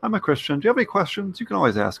 I'm a Christian. Do you have any questions? You can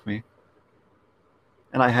always ask me."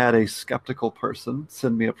 And I had a skeptical person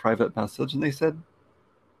send me a private message and they said,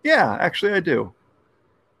 "Yeah, actually I do."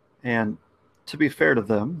 And to be fair to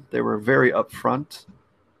them, they were very upfront,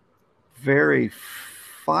 very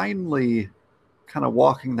finely kind of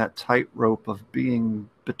walking that tightrope of being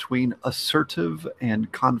between assertive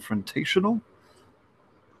and confrontational.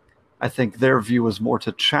 I think their view was more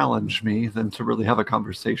to challenge me than to really have a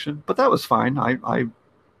conversation, but that was fine. I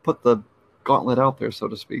put the gauntlet out there, so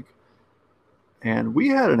to speak. And we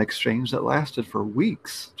had an exchange that lasted for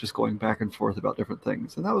weeks, just going back and forth about different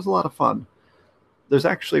things. And that was a lot of fun. There's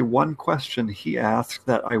actually one question he asked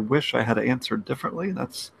that I wish I had answered differently.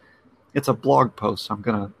 It's a blog post I'm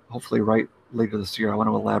going to hopefully write later this year. I want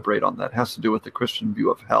to elaborate on that. It has to do with the Christian view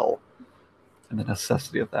of hell and the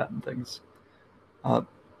necessity of that and things.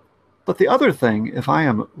 But the other thing, if I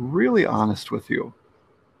am really honest with you,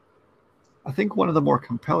 I think one of the more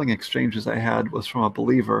compelling exchanges I had was from a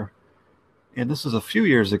believer, and this was a few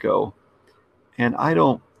years ago. And I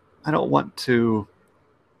don't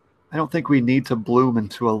think we need to bloom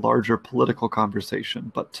into a larger political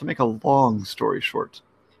conversation, but to make a long story short,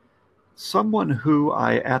 someone who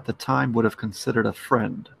I at the time would have considered a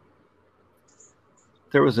friend,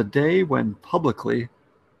 there was a day when publicly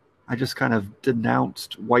I just kind of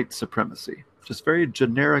denounced white supremacy. Just very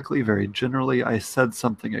generically, very generally, I said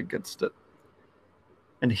something against it.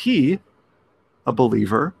 And he, a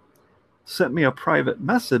believer, sent me a private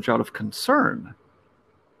message out of concern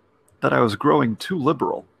that I was growing too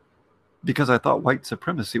liberal because I thought white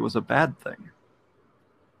supremacy was a bad thing.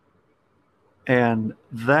 And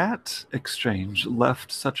that exchange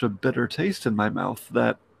left such a bitter taste in my mouth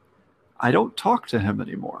that I don't talk to him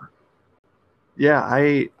anymore. Yeah,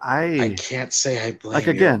 I can't say I like, blame you.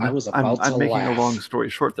 I again, was I'm about to I'm making a long laugh. story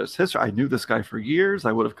short. There's history. I knew this guy for years.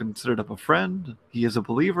 I would have considered him a friend. He is a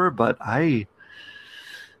believer, but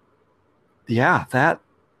yeah, that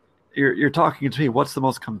you're talking to me. What's the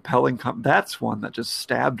most compelling? That's one that just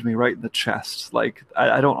stabbed me right in the chest. Like,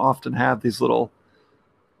 I don't often have these little,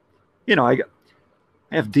 I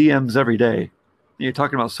have DMs every day. You're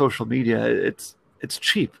talking about social media. It's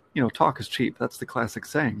cheap. Talk is cheap. That's the classic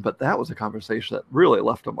saying. But that was a conversation that really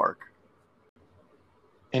left a mark.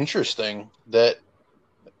 Interesting. That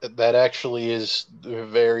actually is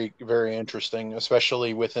very, very interesting,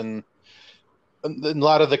 especially within a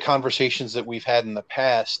lot of the conversations that we've had in the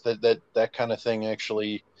past. That kind of thing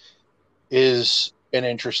actually is an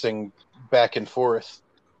interesting back and forth.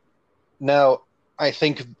 Now, I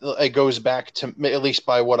think it goes back to, at least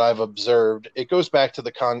by what I've observed, it goes back to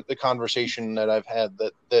the conversation that I've had,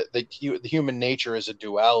 the human nature is a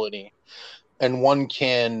duality, and one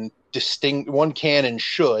can and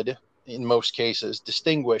should, in most cases,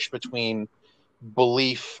 distinguish between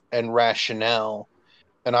belief and rationale.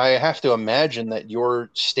 And I have to imagine that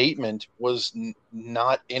your statement was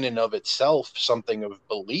not in and of itself something of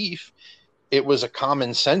belief. It was a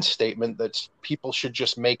common sense statement that people should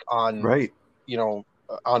just make on, Right.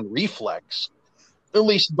 on reflex, at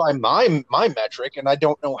least by my metric. And I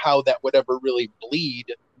don't know how that would ever really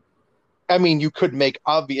bleed. I mean, you could make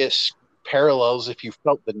obvious parallels if you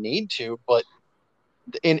felt the need to, but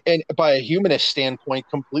and by a humanist standpoint,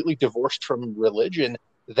 completely divorced from religion,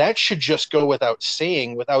 that should just go without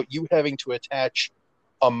saying, without you having to attach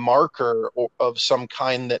a marker of some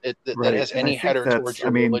kind that Right. has And I any think header towards that's, I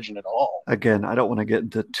your mean, religion at all. again, I don't want to get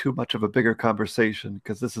into too much of a bigger conversation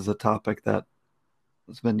because this is a topic that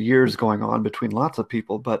has been years going on between lots of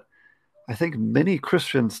people. But I think many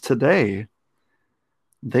Christians today,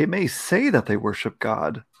 they may say that they worship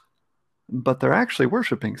God, but they're actually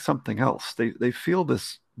worshiping something else. They feel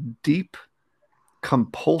this deep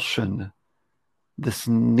compulsion, this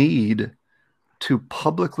need to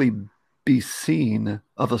publicly be seen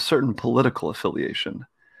of a certain political affiliation.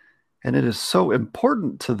 And it is so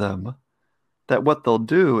important to them that what they'll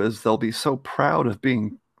do is they'll be so proud of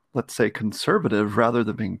being, let's say, conservative rather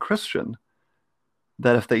than being Christian,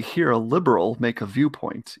 that if they hear a liberal make a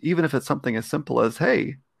viewpoint, even if it's something as simple as,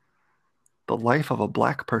 hey, the life of a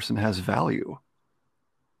black person has value.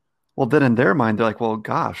 Well, then in their mind, they're like, well,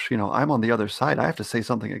 gosh, I'm on the other side. I have to say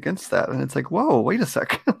something against that. And it's like, whoa, wait a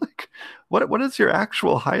second. Like, what is your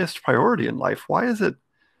actual highest priority in life? Why is it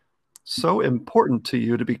so important to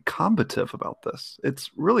you to be combative about this? It's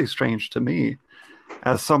really strange to me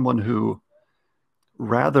as someone who,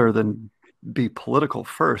 rather than be political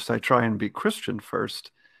first, I try and be Christian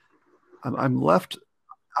first. I'm left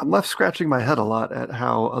scratching my head a lot at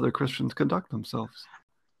how other Christians conduct themselves.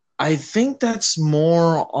 I think that's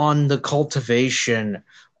more on the cultivation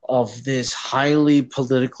of this highly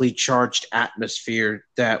politically charged atmosphere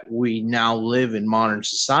that we now live in modern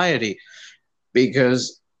society,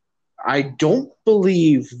 because I don't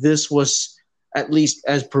believe this was at least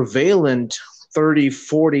as prevalent 30,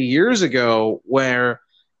 40 years ago, where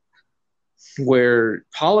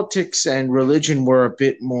politics and religion were a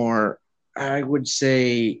bit more, I would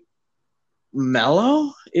say,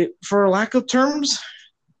 mellow, for lack of terms.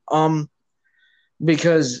 Um,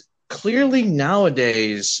 because clearly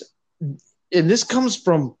nowadays, and this comes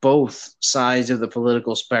from both sides of the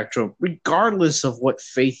political spectrum, regardless of what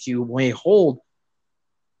faith you may hold,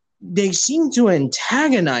 they seem to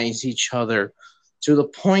antagonize each other to the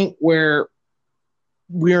point where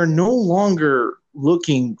we are no longer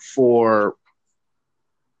looking for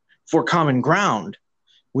common ground.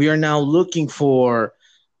 We are now looking for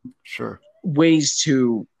Sure ways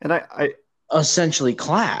to and I essentially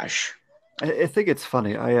clash. I think it's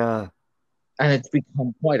funny. And it's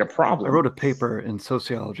become quite a I problem. wrote a paper in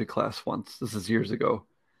sociology class once, this is years ago,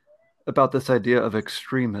 about this idea of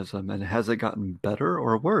extremism and has it gotten better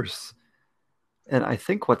or worse? And I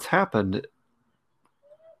think what's happened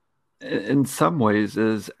in some ways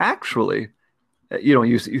is actually,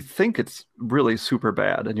 you think it's really super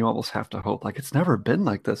bad and you almost have to hope like it's never been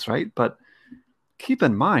like this, right? But keep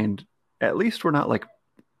in mind, at least we're not like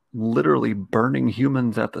literally burning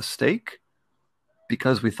humans at the stake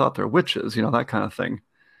because we thought they're witches, that kind of thing.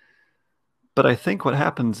 But I think what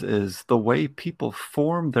happens is the way people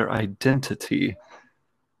form their identity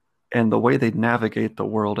and the way they navigate the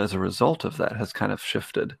world as a result of that has kind of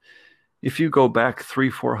shifted. If you go back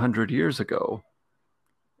 300-400 years ago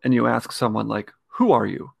and you ask someone like, who are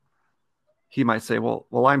you? He might say, well,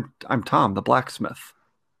 I'm Tom, the blacksmith.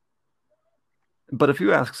 But if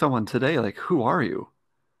you ask someone today, like, who are you?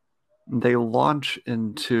 They launch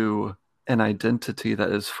into an identity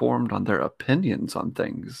that is formed on their opinions on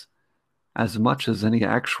things as much as any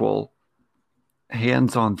actual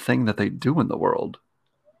hands-on thing that they do in the world,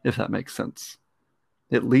 if that makes sense.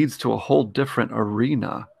 It leads to a whole different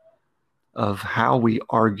arena of how we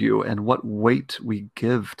argue and what weight we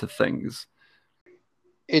give to things.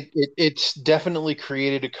 It's definitely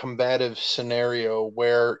created a combative scenario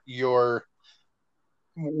where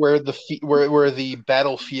where the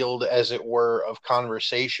battlefield, as it were, of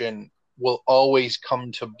conversation will always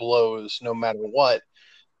come to blows no matter what,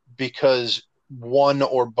 because one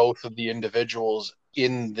or both of the individuals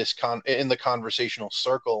in in the conversational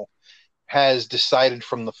circle has decided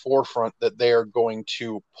from the forefront that they are going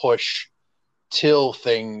to push till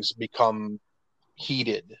things become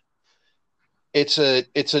heated. It's a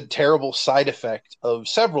terrible side effect of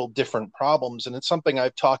several different problems, and it's something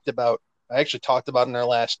I've talked about. I actually talked about in our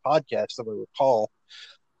last podcast, if I recall.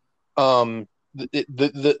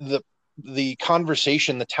 The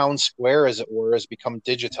conversation, the town square, as it were, has become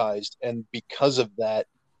digitized, and because of that,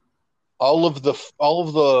 all of the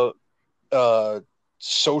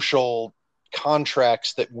social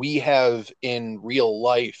contracts that we have in real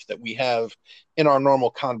life, that we have in our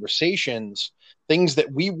normal conversations, things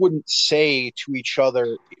that we wouldn't say to each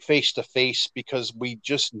other face to face because we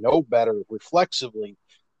just know better reflexively,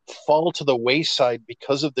 fall to the wayside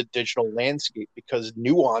because of the digital landscape, because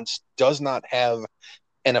nuance does not have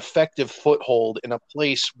an effective foothold in a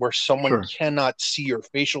place where someone Sure. cannot see your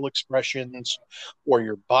facial expressions or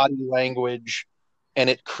your body language. And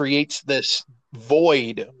it creates this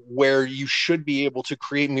void where you should be able to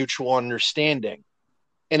create mutual understanding.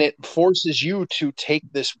 And it forces you to take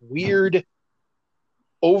this weird,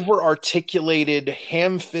 over articulated,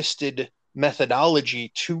 ham fisted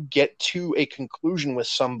methodology to get to a conclusion with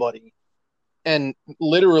somebody. And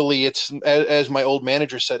literally, it's as my old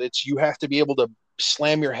manager said, it's you have to be able to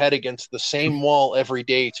slam your head against the same wall every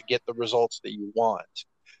day to get the results that you want.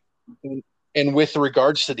 And, and with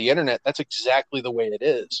regards to the internet, that's exactly the way it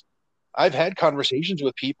is. I've had conversations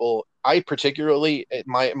with people. I particularly,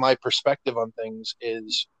 my perspective on things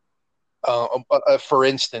is, for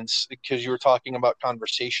instance, because you were talking about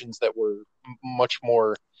conversations that were much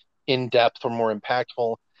more in depth or more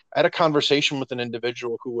impactful. I had a conversation with an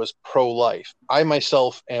individual who was pro-life. I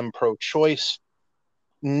myself am pro-choice,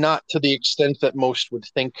 not to the extent that most would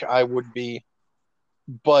think I would be,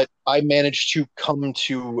 but I managed to come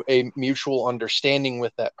to a mutual understanding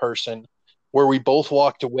with that person where we both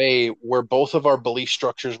walked away, where both of our belief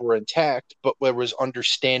structures were intact, but there was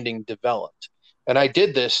understanding developed. And I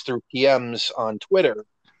did this through PMs on Twitter,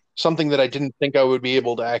 something that I didn't think I would be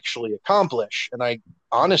able to actually accomplish. And I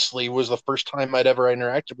honestly was the first time I'd ever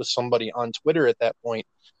interacted with somebody on Twitter at that point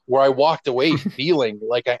where I walked away feeling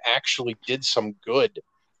like I actually did some good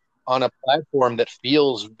on a platform that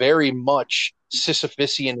feels very much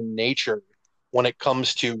Sisyphusian in nature when it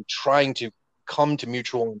comes to trying to come to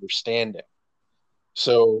mutual understanding.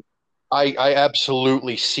 So I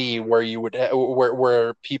absolutely see where you would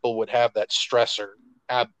where people would have that stressor.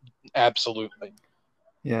 Ab- Absolutely.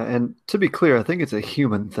 Yeah, and to be clear, I think it's a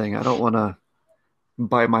human thing. I don't want to,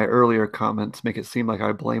 by my earlier comments, make it seem like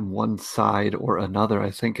I blame one side or another.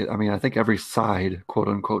 I think every side, quote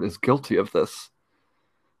unquote, is guilty of this.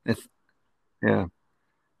 It's, yeah.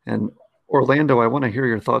 And Orlando, I want to hear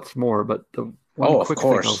your thoughts more, but the one Oh, of quick thing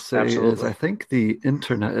I'll course, say is I absolutely. think the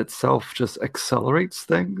internet itself just accelerates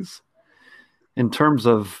things in terms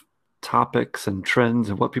of topics and trends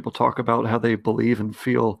and what people talk about, how they believe and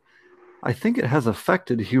feel. I think it has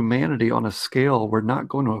affected humanity on a scale we're not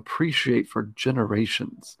going to appreciate for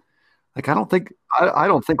generations. Like I don't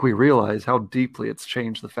think we realize how deeply it's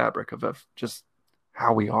changed the fabric of just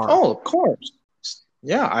how we are. Oh, of course.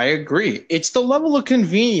 Yeah, I agree. It's the level of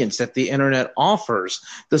convenience that the internet offers,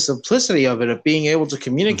 the simplicity of it, of being able to Hmm.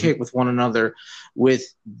 communicate with one another with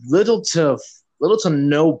little to little to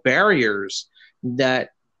no barriers that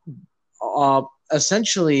uh,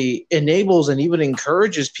 essentially enables and even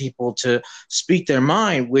encourages people to speak their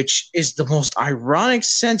mind, which is the most ironic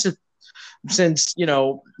sense of since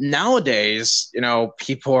nowadays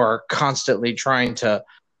people are constantly trying to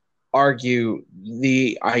argue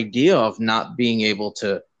the idea of not being able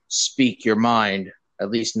to speak your mind, at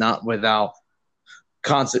least not without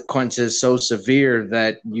consequences so severe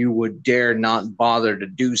that you would dare not bother to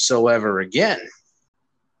do so ever again.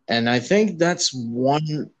 And I think that's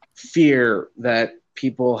one fear that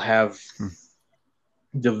people have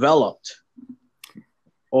developed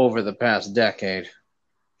over the past decade.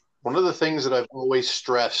 One of the things that I've always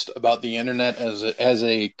stressed about the internet as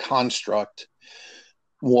a construct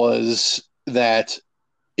was that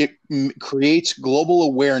it creates global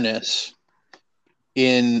awareness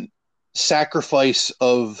in sacrifice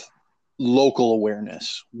of local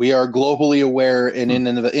awareness. We are globally aware, and in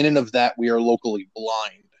and of that, we are locally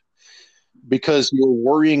blind because you're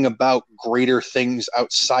worrying about greater things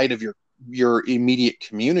outside of your immediate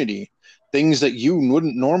community, things that you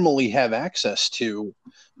wouldn't normally have access to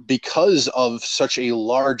because of such a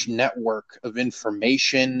large network of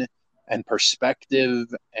information and perspective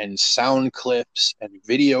and sound clips and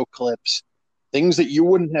video clips, things that you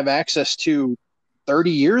wouldn't have access to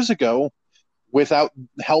 30 years ago without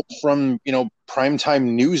help from, primetime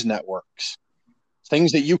news networks.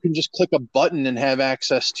 Things that you can just click a button and have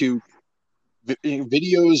access to,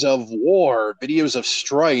 videos of war, videos of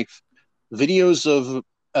strife, videos of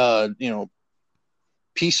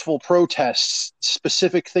peaceful protests,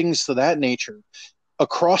 specific things to that nature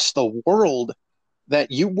across the world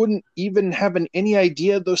that you wouldn't even have any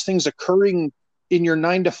idea those things occurring in your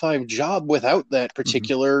 9 to 5 job without that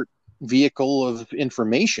particular vehicle of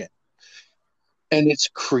information. And it's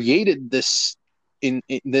created this in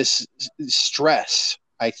this stress,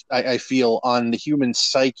 I feel, on the human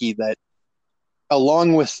psyche that,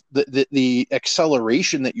 along with the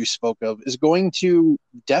acceleration that you spoke of, is going to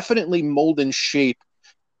definitely mold and shape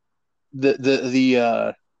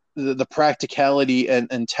the practicality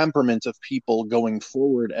and temperament of people going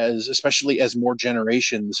forward, especially as more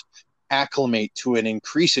generations acclimate to an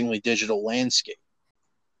increasingly digital landscape.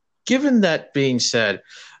 Given that being said,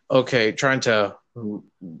 okay, trying to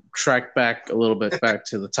track back a little bit back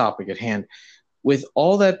to the topic at hand. With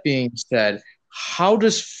all that being said, how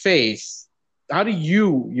do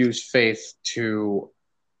you use faith to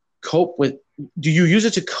cope with? Do you use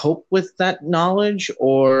it to cope with that knowledge,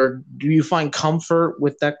 or do you find comfort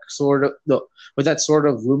with that sort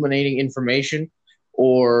of illuminating information,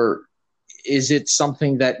 or is it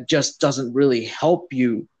something that just doesn't really help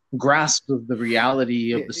you grasp of the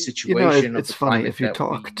reality of the situation? It's funny, if you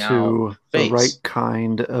talk to the right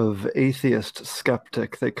kind of atheist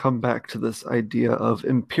skeptic, they come back to this idea of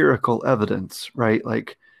empirical evidence, right?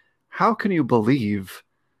 Like, how can you believe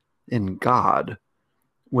in God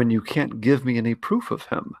when you can't give me any proof of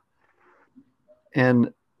him?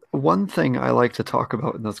 And one thing I like to talk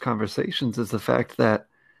about in those conversations is the fact that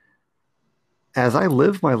as I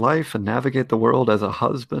live my life and navigate the world as a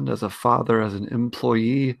husband, as a father, as an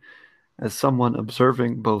employee, as someone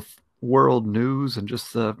observing both world news and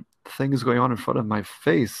just the things going on in front of my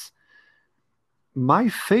face, my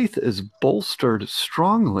faith is bolstered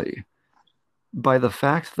strongly by the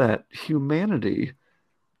fact that humanity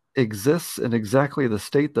exists in exactly the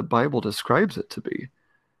state the Bible describes it to be.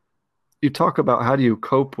 You talk about how do you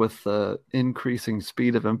cope with the increasing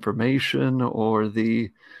speed of information or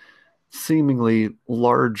the seemingly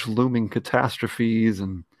large looming catastrophes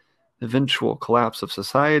and eventual collapse of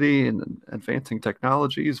society and advancing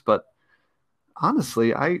technologies. But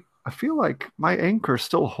honestly, I feel like my anchor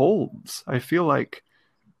still holds. I feel like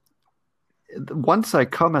once I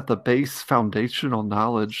come at the base foundational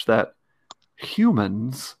knowledge that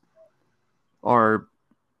humans are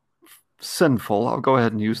sinful, I'll go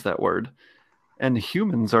ahead and use that word, and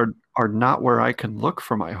humans are not where I can look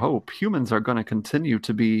for my hope. Humans are going to continue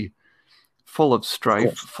to be full of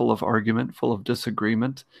strife, full of argument, full of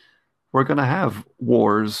disagreement. We're going to have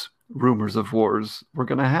wars, rumors of wars. We're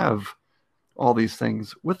going to have all these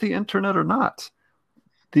things, with the internet or not.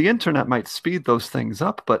 The internet might speed those things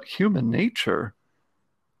up, but human nature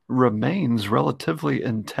remains relatively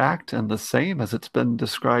intact and the same as it's been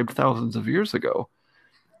described thousands of years ago.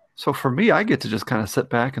 So for me, I get to just kind of sit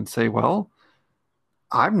back and say, well,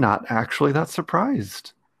 I'm not actually that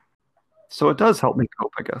surprised. So it does help me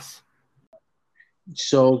cope, I guess.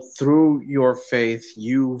 So through your faith,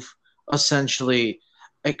 you've essentially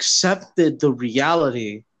accepted the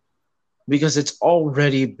reality because it's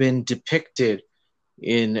already been depicted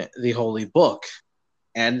in the Holy Book.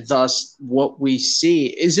 And thus what we see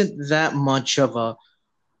isn't that much of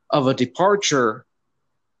a departure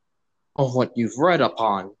of what you've read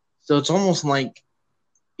upon. So it's almost like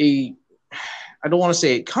I don't want to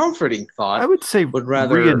say a comforting thought. I would say but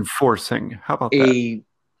rather reinforcing. How about that?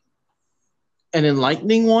 An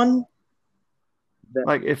enlightening one?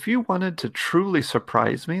 Like, if you wanted to truly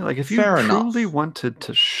surprise me, like if you truly wanted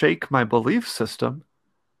to shake my belief system,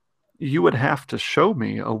 you would have to show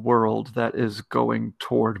me a world that is going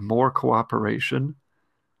toward more cooperation,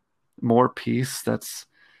 more peace, that's,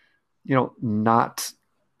 not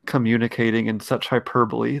communicating in such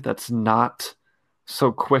hyperbole, that's not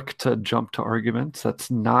so quick to jump to arguments, that's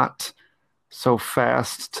not so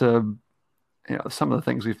fast to, some of the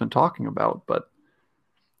things we've been talking about. But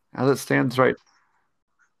as it stands right,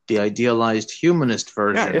 the idealized humanist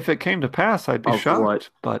version. Yeah, if it came to pass, I'd be shocked,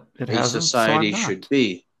 but it hasn't. Society should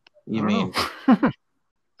be. You I mean, don't know.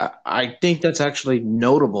 I think that's actually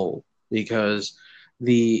notable because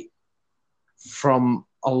the from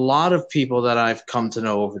a lot of people that I've come to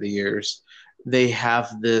know over the years, they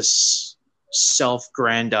have this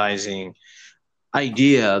self-grandizing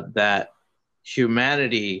idea that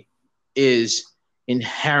humanity is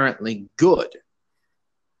inherently good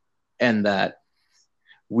and that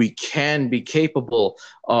we can be capable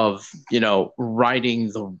of,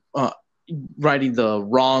 righting the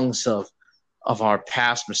wrongs of our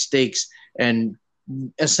past mistakes and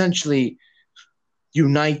essentially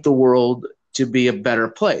unite the world to be a better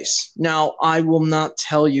place. Now, I will not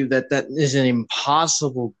tell you that that is an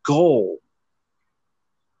impossible goal,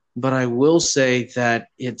 but I will say that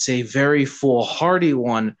it's a very foolhardy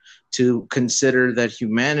one to consider that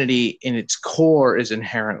humanity in its core is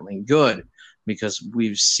inherently good, because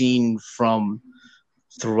we've seen from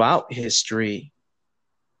throughout history,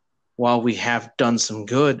 while we have done some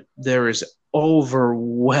good, there is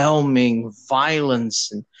overwhelming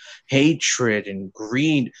violence and hatred and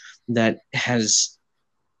greed that has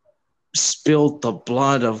spilled the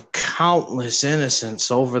blood of countless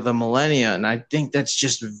innocents over the millennia. And I think that's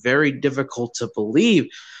just very difficult to believe.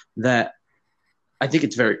 That I think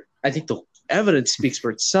the evidence speaks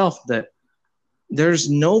for itself that there's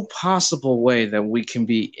no possible way that we can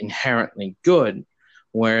be inherently good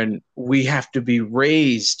when we have to be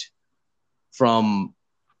raised from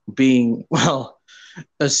being, well,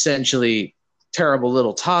 essentially terrible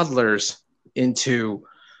little toddlers into,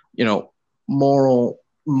 moral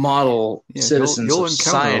model Yeah, citizens you'll of encounter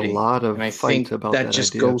a society. lot And of I fight think about that that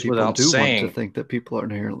just idea. goes People without do want to saying. think that people are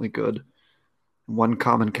inherently good. One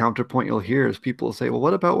common counterpoint you'll hear is people say, well,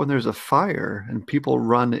 what about when there's a fire and people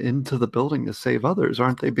run into the building to save others?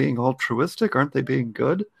 Aren't they being altruistic? Aren't they being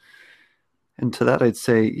good? And to that, I'd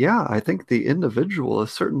say, yeah, I think the individual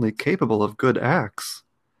is certainly capable of good acts,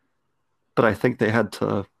 but I think they had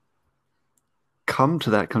to come to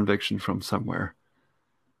that conviction from somewhere.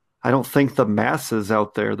 I don't think the masses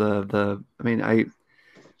out there,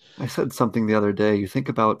 I said something the other day. You think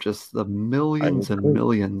about just the I millions and agree.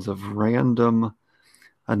 millions of random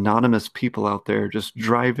anonymous people out there just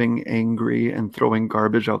driving angry and throwing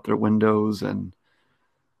garbage out their windows. And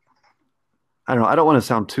I don't know, I don't want to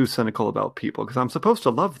sound too cynical about people because I'm supposed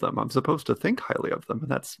to love them. I'm supposed to think highly of them.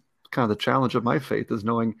 And that's kind of the challenge of my faith, is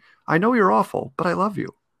knowing I know you're awful, but I love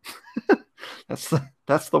you. That's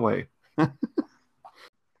the way.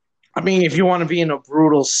 I mean, if you want to be in a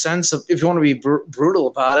brutal sense of, if you want to be brutal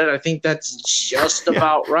about it, I think that's just Yeah.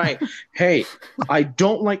 about right. Hey, I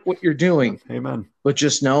don't like what you're doing, Amen. but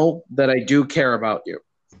just know that I do care about you.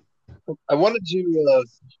 I wanted to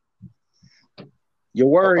You I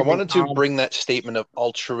worried me, wanted to Tom. bring that statement of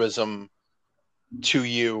altruism to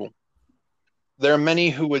you. There are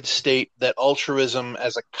many who would state that altruism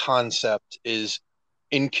as a concept is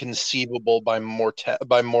inconceivable by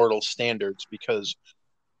mortal standards, because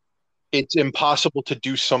it's impossible to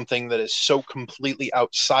do something that is so completely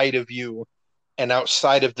outside of you and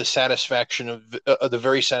outside of the satisfaction of the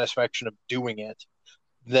very satisfaction of doing it,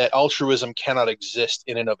 that altruism cannot exist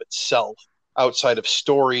in and of itself outside of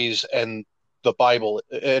stories and the Bible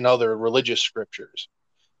and other religious scriptures.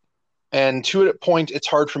 And to a point, it's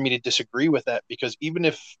hard for me to disagree with that, because even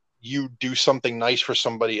if you do something nice for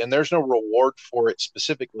somebody and there's no reward for it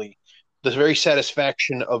specifically, the very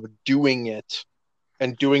satisfaction of doing it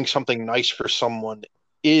and doing something nice for someone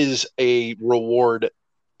is a reward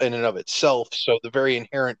in and of itself. So the very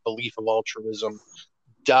inherent belief of altruism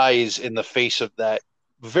dies in the face of that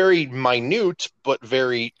very minute but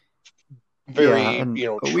very, Yeah, very, and we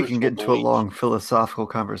can truthful get into a belief. long philosophical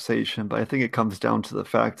conversation, but I think it comes down to the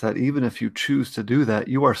fact that even if you choose to do that,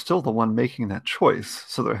 you are still the one making that choice.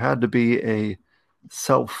 So there had to be a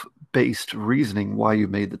self-based reasoning why you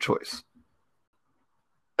made the choice.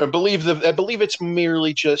 I believe it's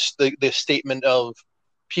merely just the statement of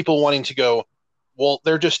people wanting to go, well,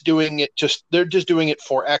 they're just doing it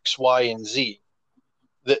for X, Y, and Z.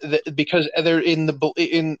 Because they're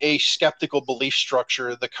in a skeptical belief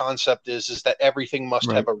structure, the concept is that everything must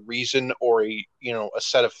Right. have a reason or a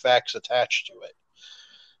set of facts attached to it.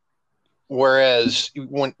 Whereas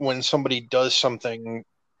when somebody does something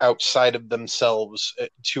outside of themselves,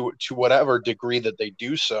 to whatever degree that they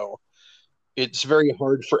do so, it's very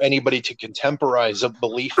hard for anybody to contemporize a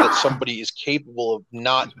belief that somebody is capable of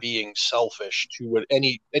not being selfish to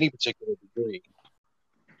any particular degree.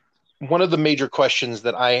 One of the major questions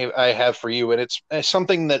that I have for you, and it's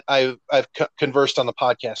something that I've conversed on the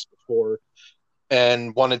podcast before,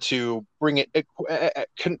 and wanted to bring it.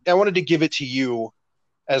 I wanted to give it to you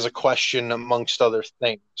as a question amongst other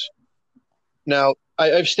things. Now,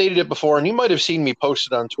 I've stated it before, and you might have seen me post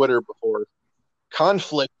it on Twitter before.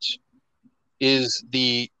 Conflict is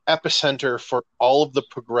the epicenter for all of the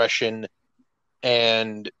progression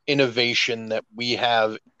and innovation that we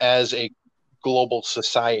have as a global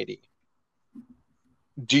society.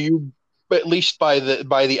 Do you, at least by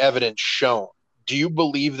the evidence shown, do you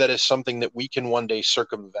believe that is something that we can one day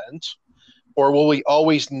circumvent? Or will we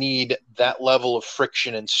always need that level of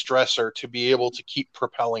friction and stressor to be able to keep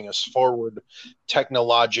propelling us forward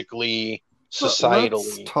technologically,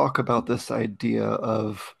 societally? Let's talk about this idea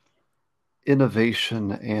of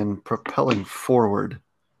innovation and propelling forward.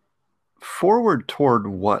 Forward toward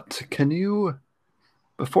what? Can you,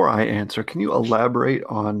 before I answer, can you elaborate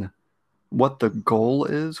on what the goal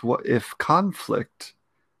is? What if conflict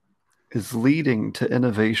is leading to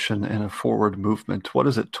innovation and a forward movement? What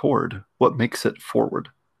is it toward? What makes it forward?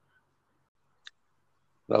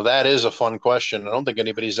 Now, that is a fun question. I don't think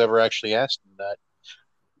anybody's ever actually asked me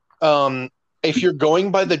that. If you're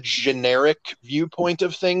going by the generic viewpoint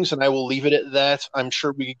of things, and I will leave it at that, I'm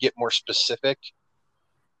sure we could get more specific.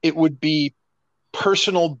 It would be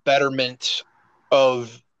personal betterment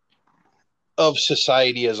of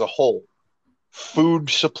society as a whole. Food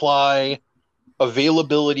supply,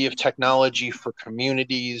 availability of technology for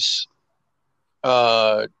communities,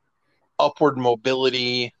 upward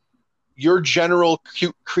mobility, your general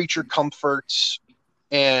creature comforts,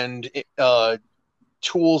 and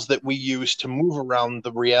tools that we use to move around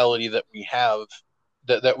the reality that we have,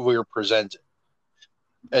 that we're presented.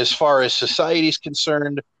 As far as society is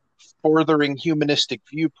concerned, furthering humanistic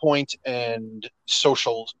viewpoint and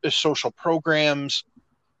social programs,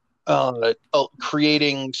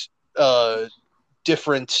 creating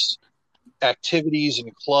different activities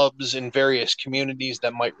and clubs in various communities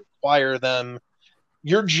that might require them.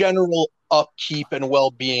 Your general upkeep and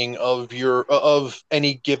well-being of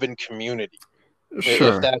any given community.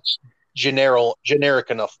 Sure. If that's generic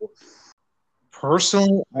enough.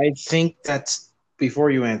 Personally, I think that's,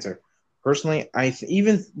 before you answer, personally,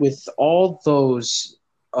 even with all those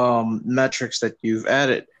metrics that you've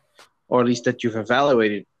added, or at least that you've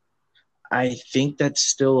evaluated, I think that's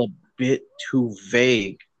still a bit too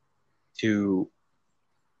vague to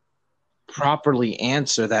properly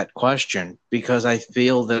answer that question, because I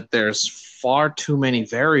feel that there's far too many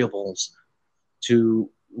variables to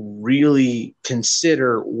really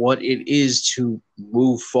consider what it is to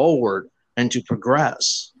move forward and to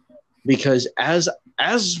progress. Because as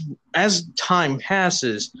time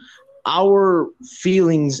passes, our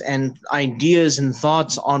feelings and ideas and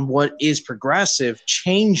thoughts on what is progressive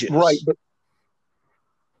changes. Right, but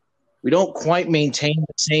we don't quite maintain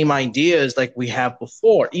the same ideas like we have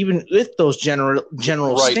before, even with those general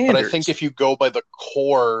right, standards. but I think if you go by the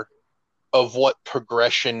core of what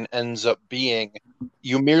progression ends up being,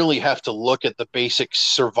 you merely have to look at the basic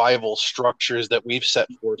survival structures that we've set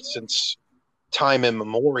forth since time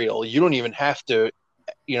immemorial. You don't even have to,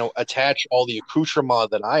 attach all the accoutrement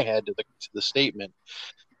that I had to the statement.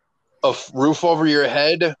 A roof over your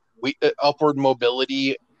head, upward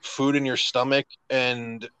mobility, food in your stomach,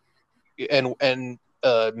 and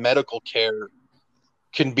medical care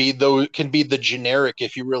can be the generic,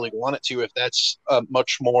 if you really want it to, if that's a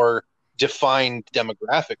much more defined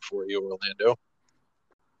demographic for you, Orlando.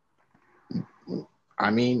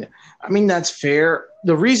 I mean that's fair.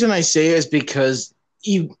 The reason I say is because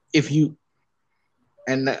if you,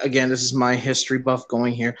 and again, this is my history buff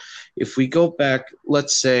going here, if we go back,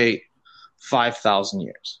 let's say 5,000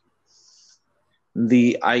 years,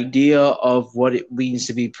 the idea of what it means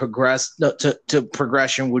to be to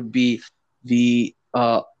progression would be the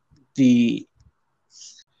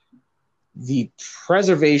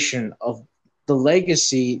preservation of the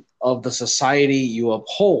legacy of the society you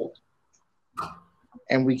uphold.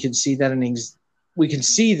 And we can see that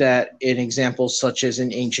in examples such as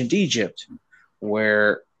in ancient Egypt,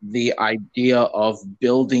 where the idea of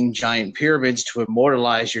building giant pyramids to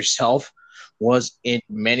immortalize yourself was in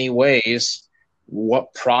many ways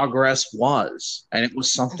what progress was. And it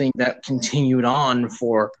was something that continued on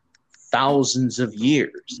for thousands of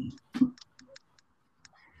years.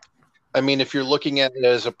 I mean, if you're looking at it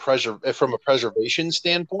as from a preservation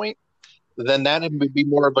standpoint, then that would be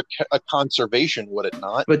more of a conservation, would it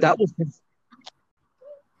not? But that was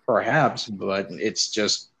perhaps, but it's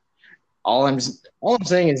just all I'm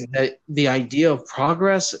saying is that the idea of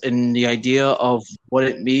progress and the idea of what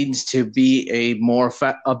it means to be a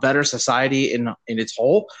better society in its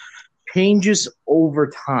whole changes over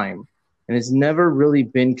time, and it's never really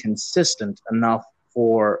been consistent enough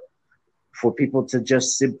for people to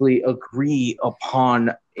just simply agree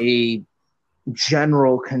upon a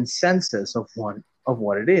general consensus of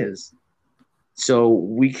what it is. So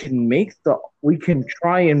we can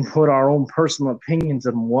try and put our own personal opinions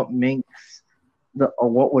on what makes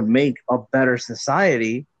what would make a better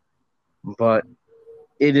society, but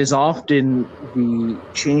it is often the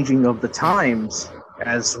changing of the times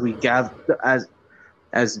as we gather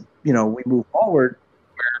as we move forward,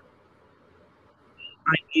 where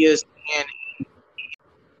ideas and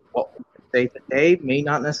what we say today may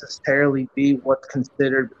not necessarily be what's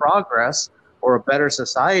considered progress or a better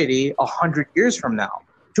society 100 years from now,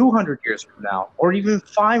 200 years from now, or even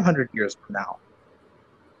 500 years from now.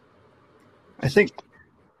 I think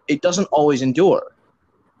it doesn't always endure.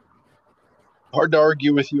 Hard to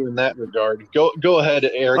argue with you in that regard. Go ahead,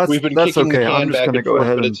 Eric. We've been kicking the can I'm just back going to and go forth,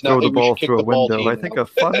 ahead but and it's not. throw the We ball should kick through a the ball window. I team think now. a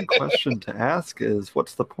fun question to ask is,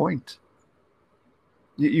 what's the point?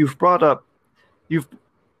 You've brought up, you've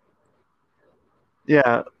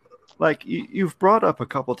brought up a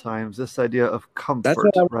couple times this idea of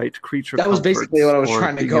comfort, right? Creature that was basically what I was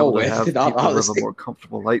trying to go with. Have people live a more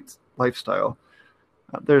comfortable lifestyle.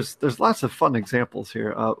 There's lots of fun examples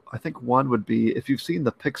here. I think one would be if you've seen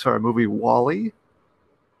the Pixar movie WALL-E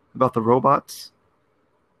about the robots.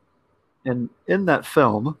 And in that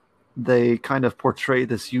film, they kind of portray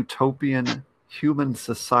this utopian human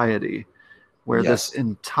society where this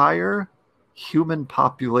entire human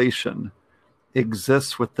population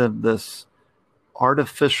exists within this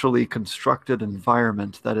artificially constructed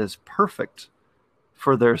environment that is perfect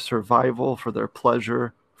for their survival, for their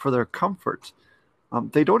pleasure, for their comfort.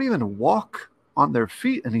 They don't even walk on their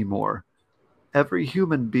feet anymore. Every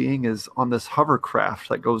human being is on this hovercraft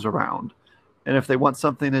that goes around. And if they want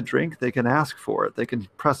something to drink, they can ask for it. They can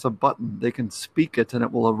press a button. They can speak it and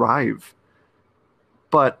it will arrive.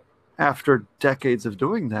 But after decades of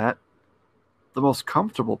doing that, the most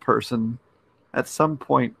comfortable person at some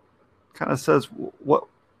point kind of says,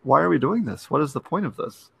 why are we doing this? What is the point of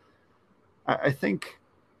this? I think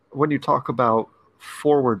when you talk about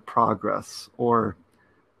forward progress or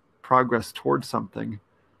progress towards something,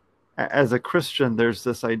 as a Christian, there's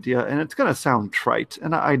this idea, and it's going to sound trite,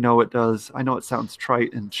 and I know it does. I know it sounds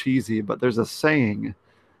trite and cheesy, but there's a saying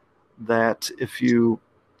that if you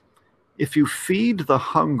feed the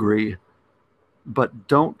hungry but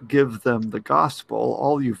don't give them the gospel,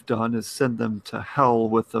 all you've done is send them to hell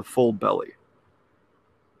with a full belly.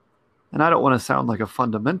 And I don't want to sound like a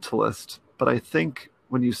fundamentalist, but I think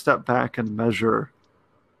when you step back and measure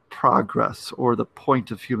progress or the point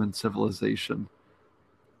of human civilization,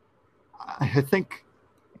 I think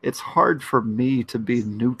it's hard for me to be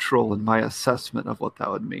neutral in my assessment of what that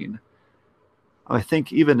would mean. I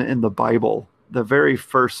think even in the Bible, the very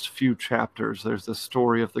first few chapters, there's the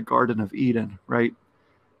story of the Garden of Eden, right?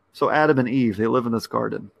 So Adam and Eve, they live in this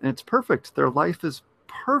garden, and it's perfect. Their life is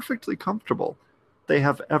perfectly comfortable. They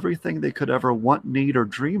have everything they could ever want, need, or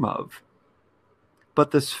dream of.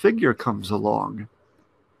 But this figure comes along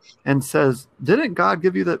and says, didn't God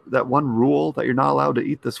give you that one rule that you're not allowed to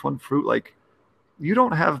eat this one fruit? Like, you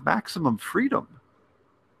don't have maximum freedom.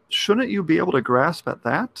 Shouldn't you be able to grasp at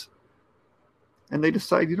that? And they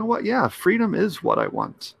decide, you know what? Yeah, freedom is what I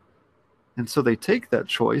want. And so they take that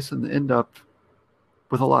choice and end up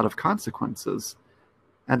with a lot of consequences.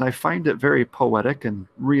 And I find it very poetic and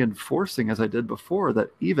reinforcing, as I did before,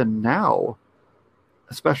 that even now,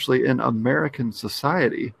 especially in American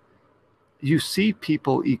society, you see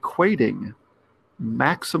people equating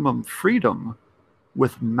maximum freedom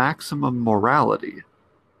with maximum morality.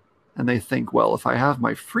 And they think, well, if I have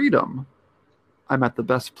my freedom, I'm at the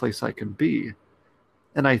best place I can be.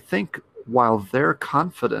 And I think while their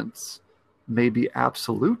confidence may be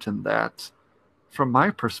absolute in that, from my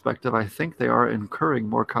perspective, I think they are incurring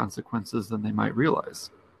more consequences than they might realize.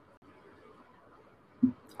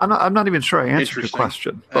 I'm not even sure I answered your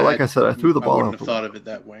question, but like I said, I threw the ball out. I wouldn't have thought of it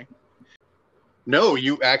that way. No,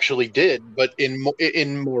 you actually did, but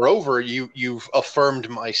in moreover, you've affirmed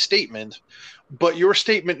my statement. But your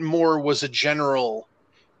statement more was a general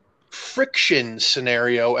friction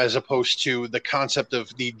scenario as opposed to the concept of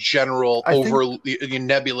the general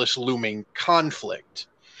nebulous looming conflict.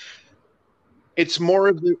 It's more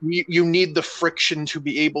of you need the friction to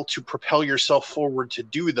be able to propel yourself forward to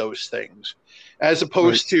do those things, as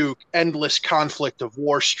opposed to endless conflict of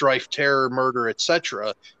war, strife, terror, murder,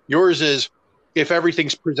 etc. Yours is, if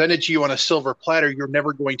everything's presented to you on a silver platter, you're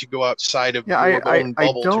never going to go outside of your own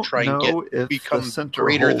bubble to try and become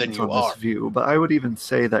greater than you are. This view, but I would even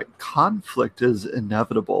say that conflict is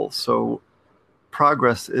inevitable. So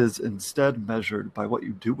progress is instead measured by what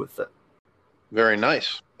you do with it. Very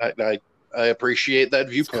nice. I appreciate that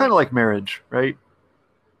viewpoint. It's kind of like marriage, right?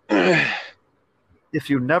 If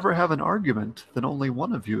you never have an argument, then only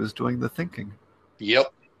one of you is doing the thinking.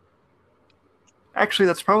 Yep. Actually,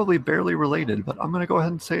 that's probably barely related, but I'm going to go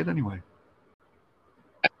ahead and say it anyway.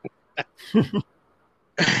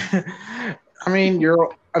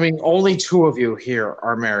 Only two of you here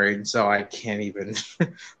are married, so I can't even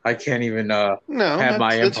No, have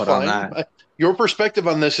my that's input on fine. that. Your perspective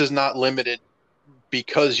on this is not limited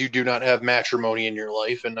because you do not have matrimony in your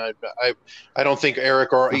life, and I don't think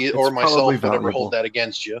Eric or It's or probably myself would ever valuable. hold that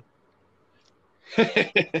against you.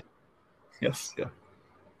 Yes, yeah.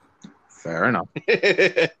 Fair enough.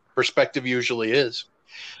 Perspective usually is.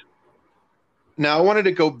 Now, I wanted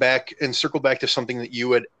to go back and circle back to something that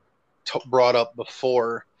you had brought up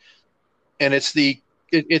before, and it's the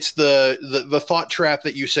thought trap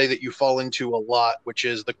that you say that you fall into a lot, which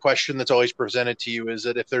is the question that's always presented to you is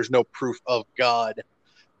that if there's no proof of God,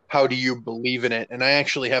 how do you believe in it? And I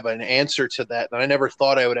actually have an answer to that, and I never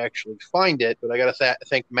thought I would actually find it, but I got to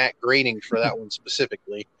thank Matt Groening for that one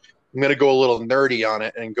specifically. I'm going to go a little nerdy on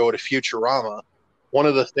it and go to Futurama. One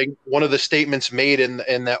of the statements made in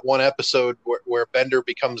that one episode where Bender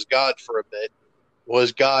becomes God for a bit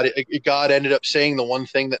was God ended up saying the one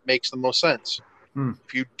thing that makes the most sense.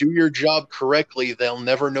 If you do your job correctly, they'll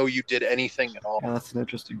never know you did anything at all. Yeah, that's an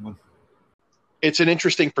interesting one. It's an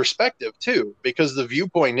interesting perspective too, because the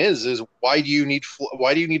viewpoint is why do you need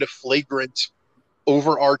a flagrant,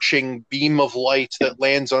 overarching beam of light that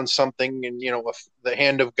lands on something, and the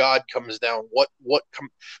hand of God comes down?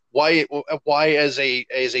 Why as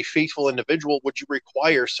a faithful individual would you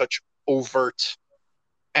require such overt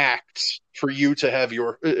acts for you to have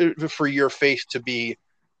for your faith to be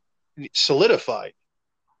solidified?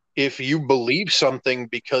 If you believe something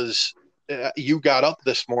because you got up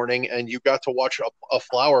this morning and you got to watch a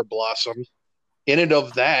flower blossom, in and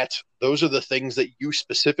of that, those are the things that you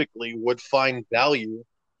specifically would find value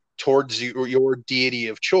towards your deity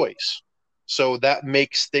of choice. So that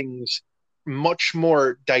makes things much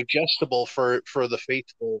more digestible for the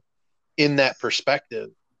faithful in that perspective.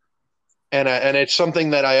 And it's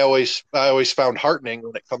something that I always found heartening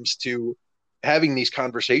when it comes to having these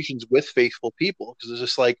conversations with faithful people, because it's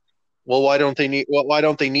just like, well, why don't they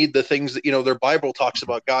need the things that their Bible talks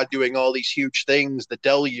about God doing all these huge things, the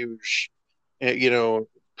deluge,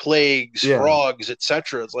 plagues, frogs,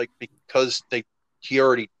 etc. It's like because he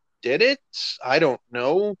already did it. I don't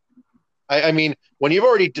know. I mean, when you've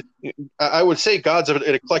already, I would say God's an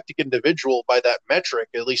eclectic individual by that metric,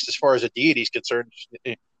 at least as far as a deity is concerned.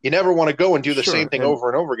 You never want to go and do the same thing over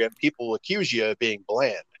and over again. People will accuse you of being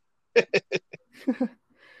bland.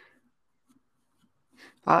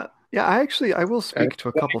 Yeah, I will speak to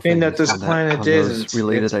a couple things that this planet is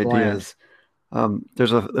related ideas.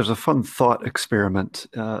 There's a fun thought experiment.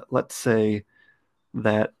 Let's say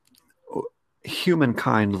that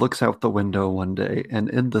humankind looks out the window one day, and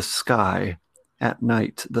in the sky at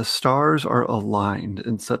night, the stars are aligned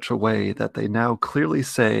in such a way that they now clearly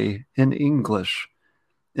say in English,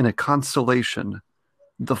 in a constellation,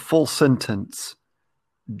 the full sentence,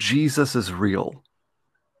 Jesus is real.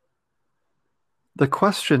 The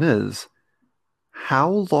question is,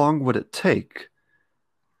 how long would it take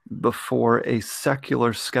before a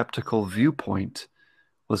secular skeptical viewpoint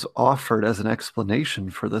was offered as an explanation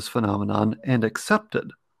for this phenomenon and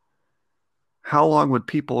accepted? How long would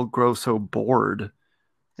people grow so bored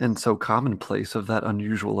and so commonplace of that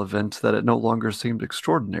unusual event that it no longer seemed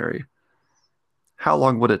extraordinary? How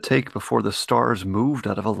long would it take before the stars moved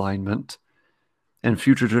out of alignment and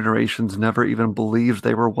future generations never even believed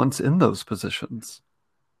they were once in those positions?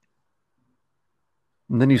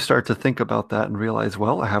 And then you start to think about that and realize,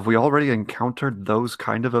 well, have we already encountered those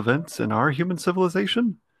kind of events in our human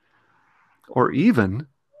civilization? Or even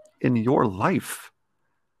in your life?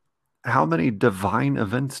 How many divine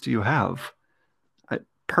events do you have?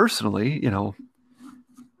 Personally,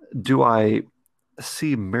 do I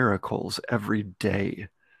see miracles every day?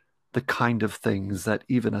 The kind of things that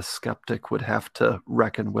even a skeptic would have to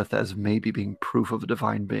reckon with as maybe being proof of a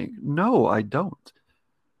divine being? No, I don't.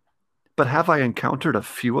 But have I encountered a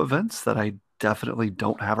few events that I definitely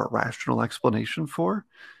don't have a rational explanation for?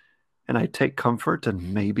 And I take comfort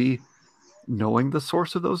in maybe knowing the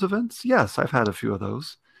source of those events? Yes, I've had a few of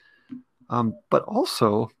those. But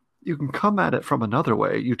also, you can come at it from another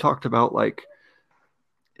way. You talked about, like,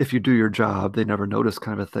 if you do your job, they never notice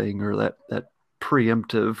kind of a thing, or that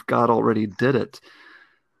preemptive, God already did it.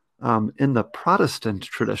 In the Protestant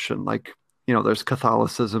tradition, like, there's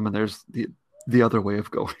Catholicism and there's the other way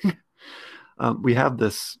of going. We have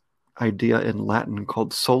this idea in Latin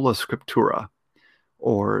called sola scriptura,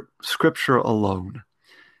 or scripture alone.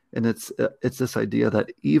 And it's this idea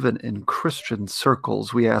that even in Christian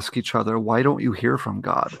circles, we ask each other, why don't you hear from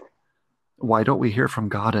God? Why don't we hear from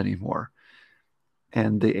God anymore?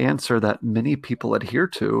 and the answer that many people adhere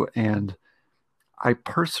to, and I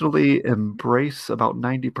personally embrace about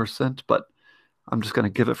 90%, but I'm just going to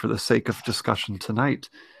give it for the sake of discussion tonight.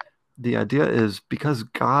 The idea is because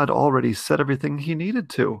God already said everything he needed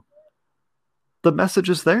to. The message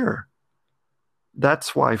is there.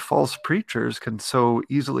 That's why false preachers can so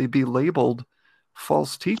easily be labeled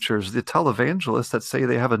false teachers. The televangelists that say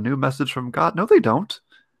they have a new message from God. No, they don't.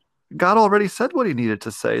 God already said what he needed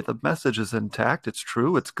to say. The message is intact. It's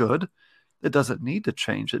true. It's good. It doesn't need to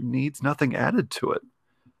change. It needs nothing added to it.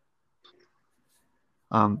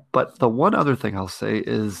 But the one other thing I'll say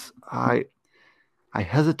is I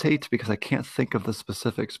hesitate because I can't think of the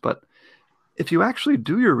specifics, but if you actually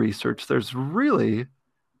do your research, there's really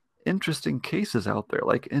interesting cases out there,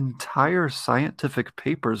 like entire scientific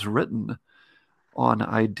papers written on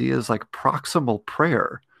ideas like proximal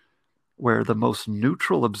prayer, where the most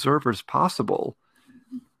neutral observers possible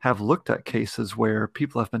have looked at cases where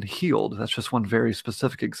people have been healed. That's just one very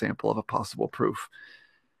specific example of a possible proof.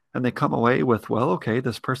 And they come away with, well, okay,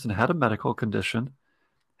 this person had a medical condition,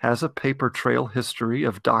 has a paper trail history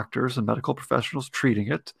of doctors and medical professionals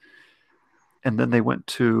treating it, and then they went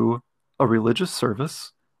to a religious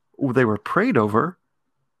service, they were prayed over,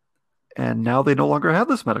 and now they no longer have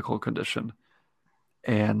this medical condition.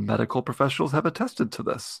 And medical professionals have attested to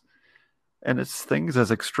this. And it's things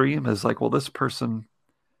as extreme as like, well, this person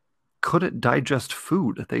couldn't digest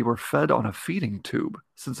food. They were fed on a feeding tube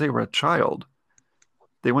since they were a child.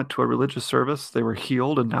 They went to a religious service, they were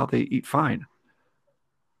healed, and now they eat fine.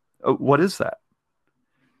 What is that?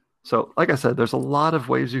 So, like I said, there's a lot of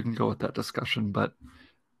ways you can go with that discussion, but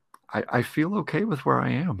I feel okay with where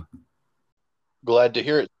I am. Glad to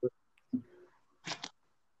hear it.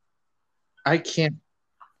 I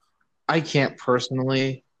can't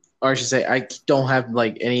personally, or I should say, I don't have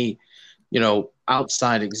like any,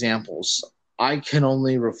 outside examples. I can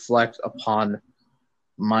only reflect upon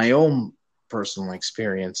my own personal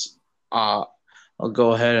experience. I'll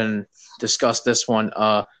go ahead and discuss this one.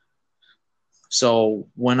 So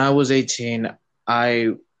when I was 18,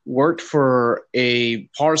 I worked for a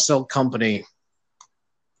parcel company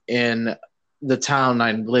in the town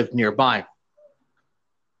I lived nearby.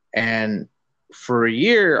 And for a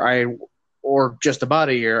year, or just about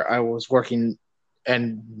a year, I was working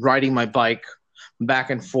and riding my bike back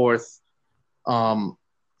and forth as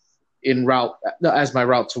my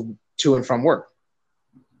route to and from work.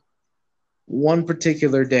 One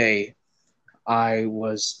particular day, I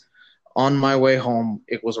was on my way home.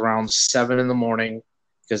 It was around 7 a.m,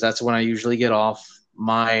 because that's when I usually get off.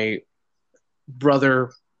 My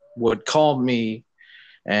brother would call me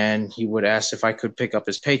and he would ask if I could pick up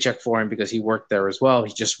his paycheck for him because he worked there as well.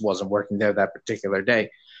 He just wasn't working there that particular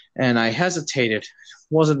day. And I hesitated,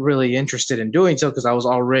 wasn't really interested in doing so because I was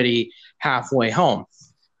already halfway home.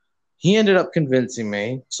 He ended up convincing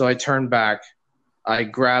me, so I turned back, I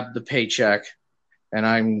grabbed the paycheck, and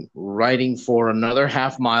I'm riding for another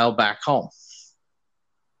half mile back home.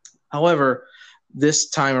 However, this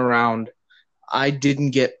time around, I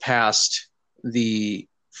didn't get past the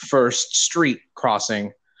first street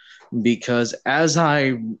crossing because as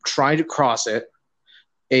I tried to cross it,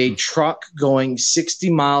 a truck going 60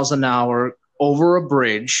 miles an hour over a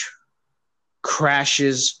bridge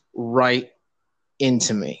crashes right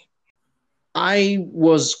into me. I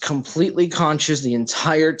was completely conscious the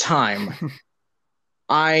entire time.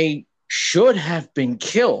 I should have been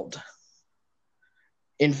killed.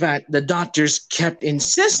 In fact, the doctors kept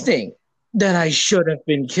insisting that I should have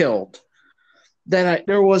been killed.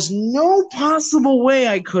 There was no possible way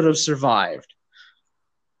I could have survived.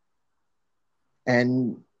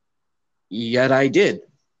 And yet I did.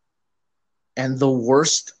 And the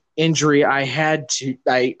worst injury I had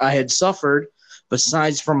suffered,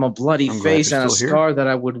 besides from a bloody face and a scar that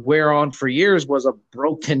I would wear on for years, was a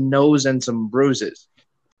broken nose and some bruises.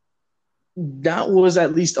 That was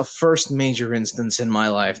at least a first major instance in my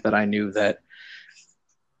life that I knew that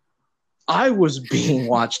I was being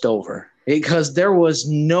watched over, because there was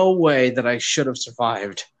no way that I should have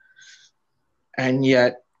survived. And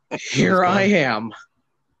yet, here I am,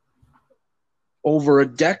 over a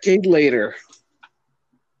decade later,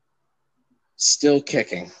 still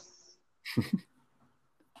kicking.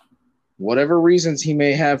 Whatever reasons he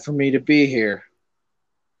may have for me to be here,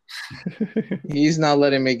 he's not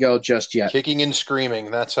letting me go just yet. Kicking and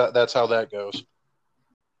screaming. That's how that goes.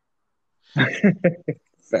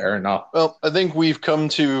 Fair enough. Well, I think we've come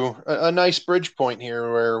to a nice bridge point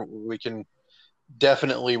here where we can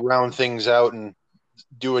definitely round things out and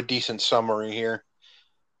do a decent summary here.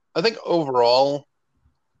 I think overall,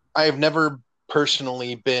 I have never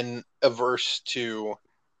personally been averse to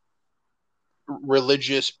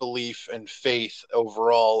religious belief and faith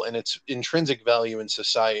overall and its intrinsic value in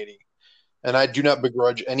society. And I do not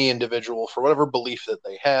begrudge any individual for whatever belief that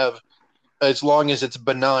they have, as long as it's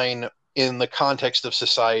benign in the context of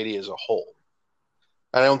society as a whole.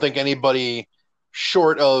 I don't think anybody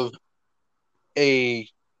short of a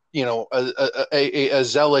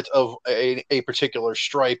zealot of a particular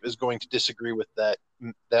stripe is going to disagree with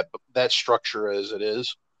that structure as it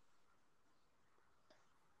is.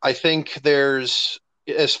 I think there's,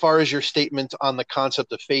 as far as your statement on the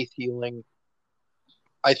concept of faith healing,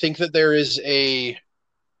 I think that there is a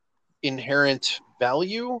inherent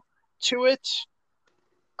value to it.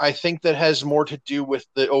 I think that has more to do with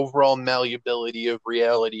the overall malleability of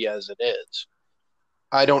reality as it is.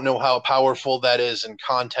 I don't know how powerful that is in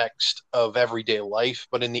context of everyday life,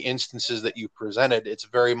 but in the instances that you presented, it's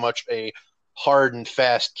very much a hard and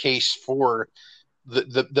fast case for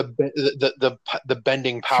the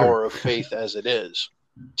bending power of faith as it is.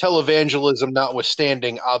 Televangelism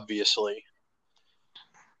notwithstanding, obviously.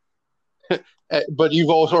 But you've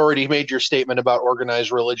also already made your statement about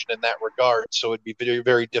organized religion in that regard, so it'd be very,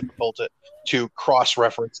 very difficult to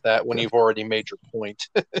cross-reference that when you've already made your point.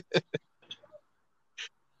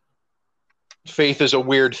 Faith is a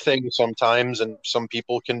weird thing sometimes, and some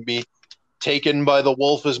people can be taken by the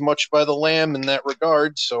wolf as much by the lamb in that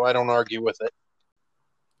regard, so I don't argue with it.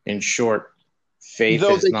 In short, faith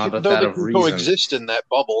is not that of reason. Coexist in that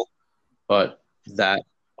bubble. But that...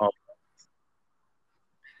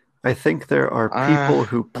 I think there are people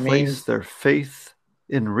who place their faith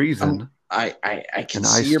in reason. I can and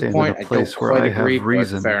see I your stand point. in a place where I have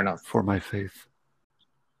reason fair enough. for my faith.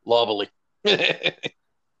 Lovely.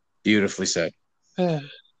 Beautifully said.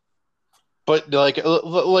 But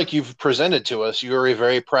like you've presented to us, you're a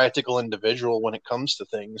very practical individual when it comes to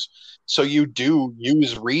things. So you do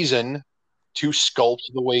use reason to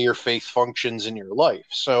sculpt the way your faith functions in your life.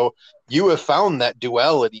 So you have found that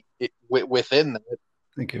duality within that.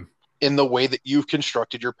 Thank you. In the way that you've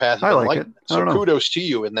constructed your path of I like enlightenment. it. So kudos to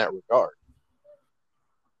you in that regard.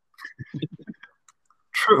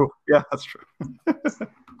 True. Yeah, that's true.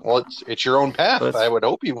 Well, it's your own path. I would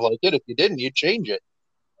hope you like it. If you didn't, you'd change it.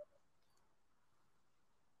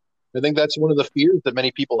 I think that's one of the fears that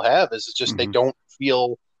many people have is it's just they don't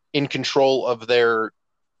feel in control of their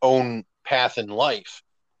own path in life.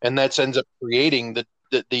 And that ends up creating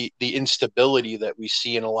the instability that we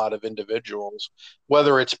see in a lot of individuals,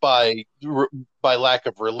 whether it's by lack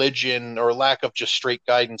of religion or lack of just straight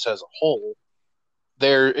guidance as a whole.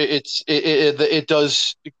 It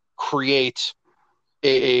does create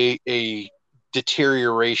a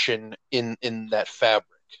deterioration in that fabric.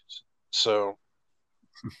 So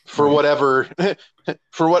to whatever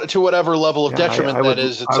level of detriment I would, that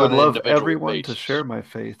is, it's I would on love an individual everyone basis. to share my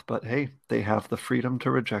faith, but hey, they have the freedom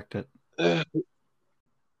to reject it.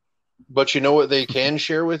 But you know what they can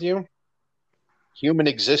share with you? Human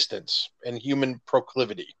existence and human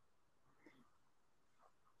proclivity.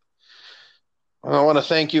 I want to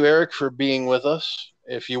thank you, Eric, for being with us.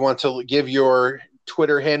 If you want to give your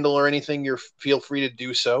Twitter handle or anything, feel free to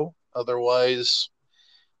do so. Otherwise,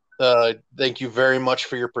 thank you very much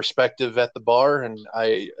for your perspective at the bar, and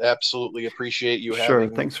I absolutely appreciate you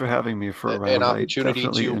having. Thanks for having me for a round. An opportunity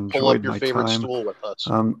to pull up your favorite stool with us.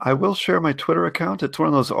 I will share my Twitter account. It's one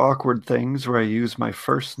of those awkward things where I use my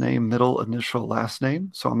first name, middle initial, last name.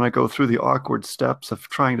 So I'm going to go through the awkward steps of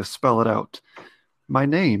trying to spell it out. My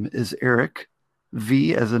name is Eric,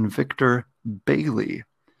 V as in Victor, Bailey.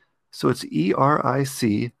 So it's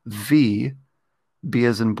ERIC, V, B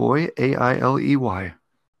as in boy, AILEY.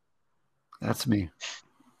 That's me.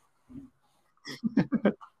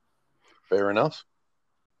 Fair enough.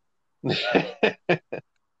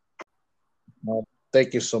 Well,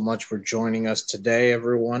 thank you so much for joining us today,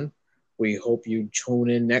 everyone. We hope you tune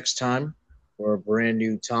in next time for a brand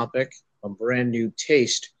new topic, a brand new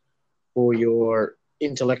taste for your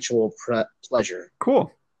intellectual pleasure.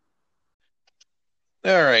 Cool.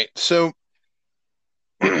 All right. So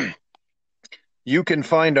you can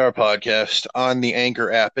find our podcast on the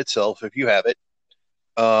Anchor app itself if you have it.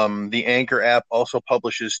 The Anchor app also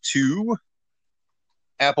publishes to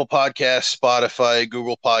Apple Podcasts, Spotify,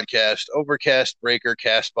 Google Podcast, Overcast, Breaker,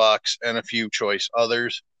 Castbox, and a few choice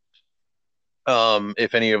others.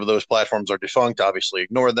 If any of those platforms are defunct, obviously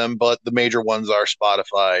ignore them, but the major ones are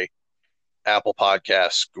Spotify, Apple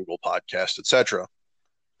Podcasts, Google Podcasts, etc.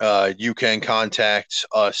 You can contact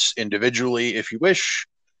us individually if you wish.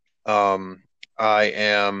 I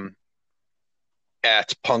am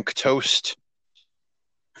at Punk Toast.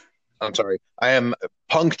 I'm sorry. I am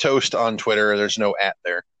Punk Toast on Twitter. There's no at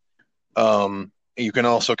there. You can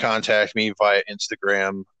also contact me via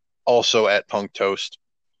Instagram also at Punk Toast.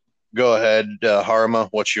 Go ahead, Harma.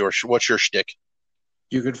 What's your shtick?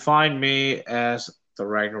 You can find me as the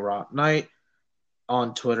Ragnarok Knight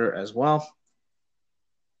on Twitter as well.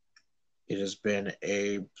 It has been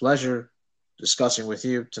a pleasure discussing with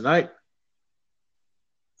you tonight.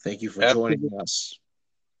 Thank you for joining us.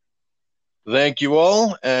 Thank you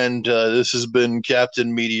all, and this has been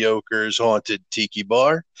Captain Mediocre's Haunted Tiki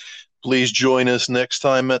Bar. Please join us next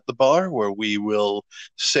time at the bar, where we will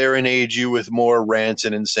serenade you with more rants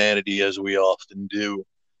and insanity, as we often do.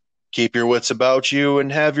 Keep your wits about you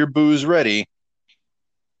and have your booze ready.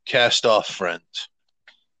 Cast off, friends.